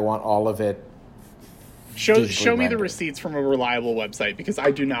said, "I want all of it." Show digitally me the rendered. receipts from a reliable website because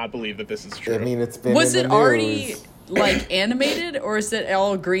I do not believe that this is true. I mean, it's been. Was in it the already news. like animated or is it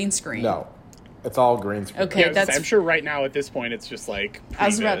all green screen? No, it's all green screen. Okay. Yeah, I was gonna say, that's- I'm sure right now at this point it's just like I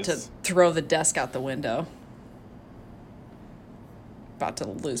was about to previs. throw the desk out the window. About to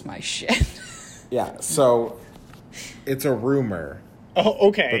lose my shit. Yeah. So, it's a rumor. Oh,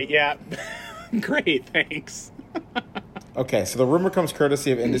 okay, yeah. Great, thanks. Okay, so the rumor comes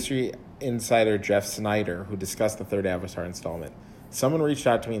courtesy of industry insider Jeff Snyder, who discussed the third Avatar installment. Someone reached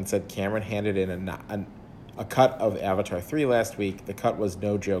out to me and said Cameron handed in a cut of Avatar 3 last week. The cut was,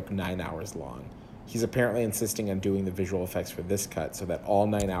 no joke, 9 hours long. He's apparently insisting on doing the visual effects for this cut so that all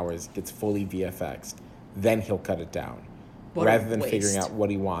 9 hours gets fully VFX'd. Then he'll cut it down. What a rather than waste. figuring out what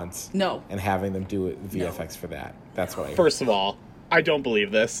he wants No. and having them do it VFX for that. That's what I heard. First of all, I don't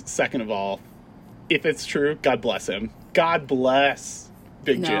believe this. Second of all, if it's true, God bless him. God bless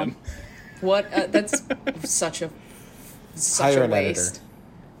Big No. Jim. What? That's such a Hire an waste. editor.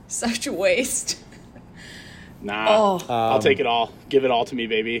 Such a waste. Nah, Oh. I'll take it all. Give it all to me,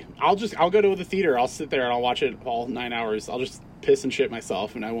 baby. I'll go to the theater. I'll sit there and I'll watch it all 9 hours. I'll just piss and shit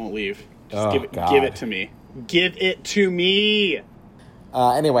myself and I won't leave. Just Oh, give it God. to me. Give it to me.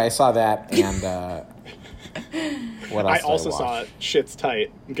 Anyway, I saw that, and what else I did also watch? saw it. Shit's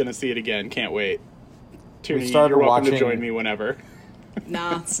tight. I'm gonna see it again. Can't wait. Toonie, started you're welcome to watching- join me whenever.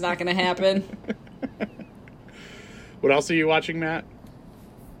 Nah, it's not gonna happen. What else are you watching, Matt?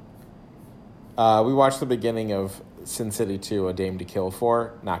 We watched the beginning of Sin City 2, A Dame to Kill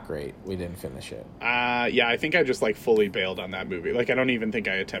For. Not great. We didn't finish it. Yeah, I think I just like fully bailed on that movie. Like, I don't even think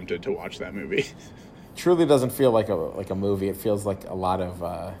I attempted to watch that movie. truly doesn't feel like a movie. It feels like a lot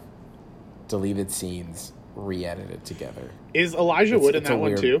of deleted scenes re-edited together. Is Elijah Wood in that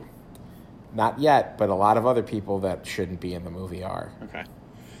one too? Not yet, but a lot of other people that shouldn't be in the movie are. Okay.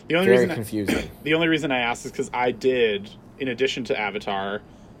 Very confusing. The only reason I asked is because I did, in addition to Avatar,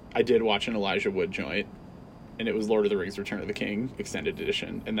 I did watch an Elijah Wood joint, and it was Lord of the Rings: Return of the King extended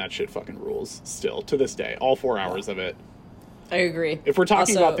edition, and that shit fucking rules still to this day. All 4 hours of it. I agree. If we're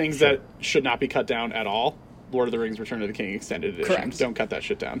talking about things that should not be cut down at all, Lord of the Rings: Return of the King extended edition. Correct. Don't cut that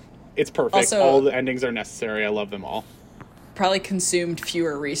shit down. It's perfect. Also, all the endings are necessary. I love them all. Probably consumed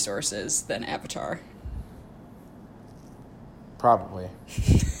fewer resources than Avatar. Probably.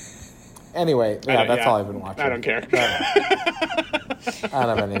 Anyway, that's all I've been watching. I don't care. I don't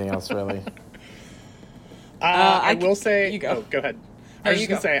have anything else really. I will say. You go. Oh, go ahead. No, I was just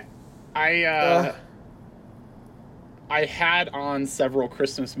gonna say, I had on several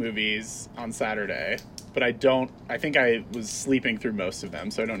Christmas movies on Saturday, but I think I was sleeping through most of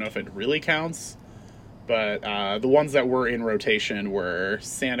them, so I don't know if it really counts. But the ones that were in rotation were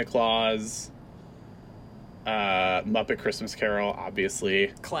Santa Claus, Muppet Christmas Carol,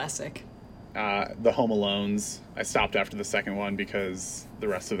 obviously. Classic. The Home Alones. I stopped after the second one because the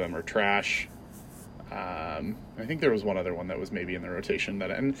rest of them are trash. I think there was one other one that was maybe in the rotation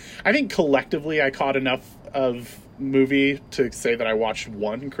and I think collectively I caught enough of movie to say that I watched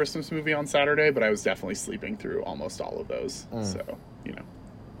one Christmas movie on Saturday, but I was definitely sleeping through almost all of those. So,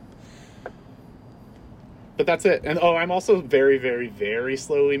 But that's it. And I'm also very, very, very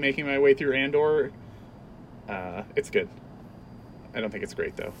slowly making my way through Andor. It's good. I don't think it's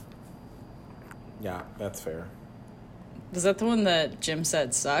great though. Yeah, that's fair. Was that the one that Jim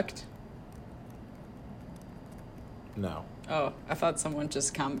said sucked? No. Oh, I thought someone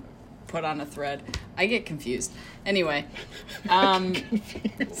just put on a thread. I get confused. Anyway,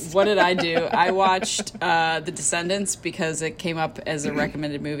 what did I do? I watched The Descendants because it came up as a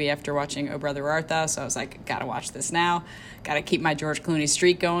recommended movie after watching Oh Brother Art Thou, so I was like, gotta watch this now. Gotta keep my George Clooney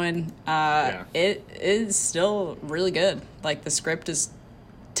streak going. It is still really good. Like, the script is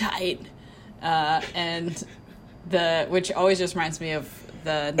tight. And which always just reminds me of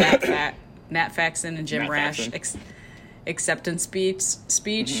the Nat Faxon and Jim Rash acceptance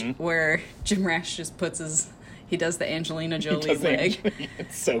speech where Jim Rash just he does the Angelina Jolie leg.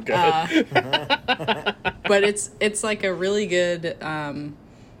 It's so good. But it's like a really good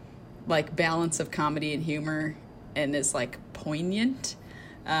like balance of comedy and humor, and is like poignant.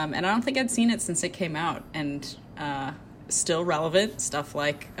 And I don't think I'd seen it since it came out, and still relevant stuff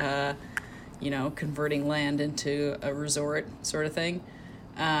like converting land into a resort sort of thing.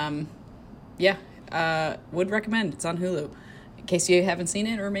 Would recommend. It's on Hulu in case you haven't seen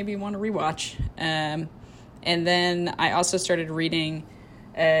it or maybe you want to rewatch. And then I also started reading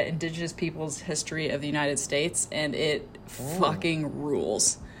Indigenous Peoples' History of the United States, and it fucking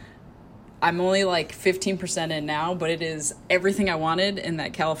rules. I'm only like 15% in now, but it is everything I wanted in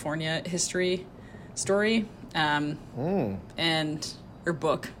that California history story or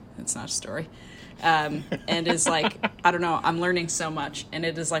book. It's not a story. And is like, I don't know, I'm learning so much, and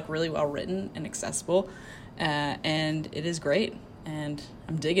it is like really well written and accessible, and it is great, and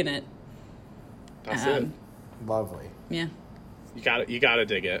I'm digging it. That's it. Lovely. Yeah. You gotta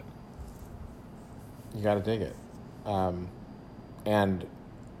dig it. You gotta dig it. And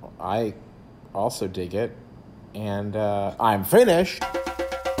I also dig it, and I'm finished.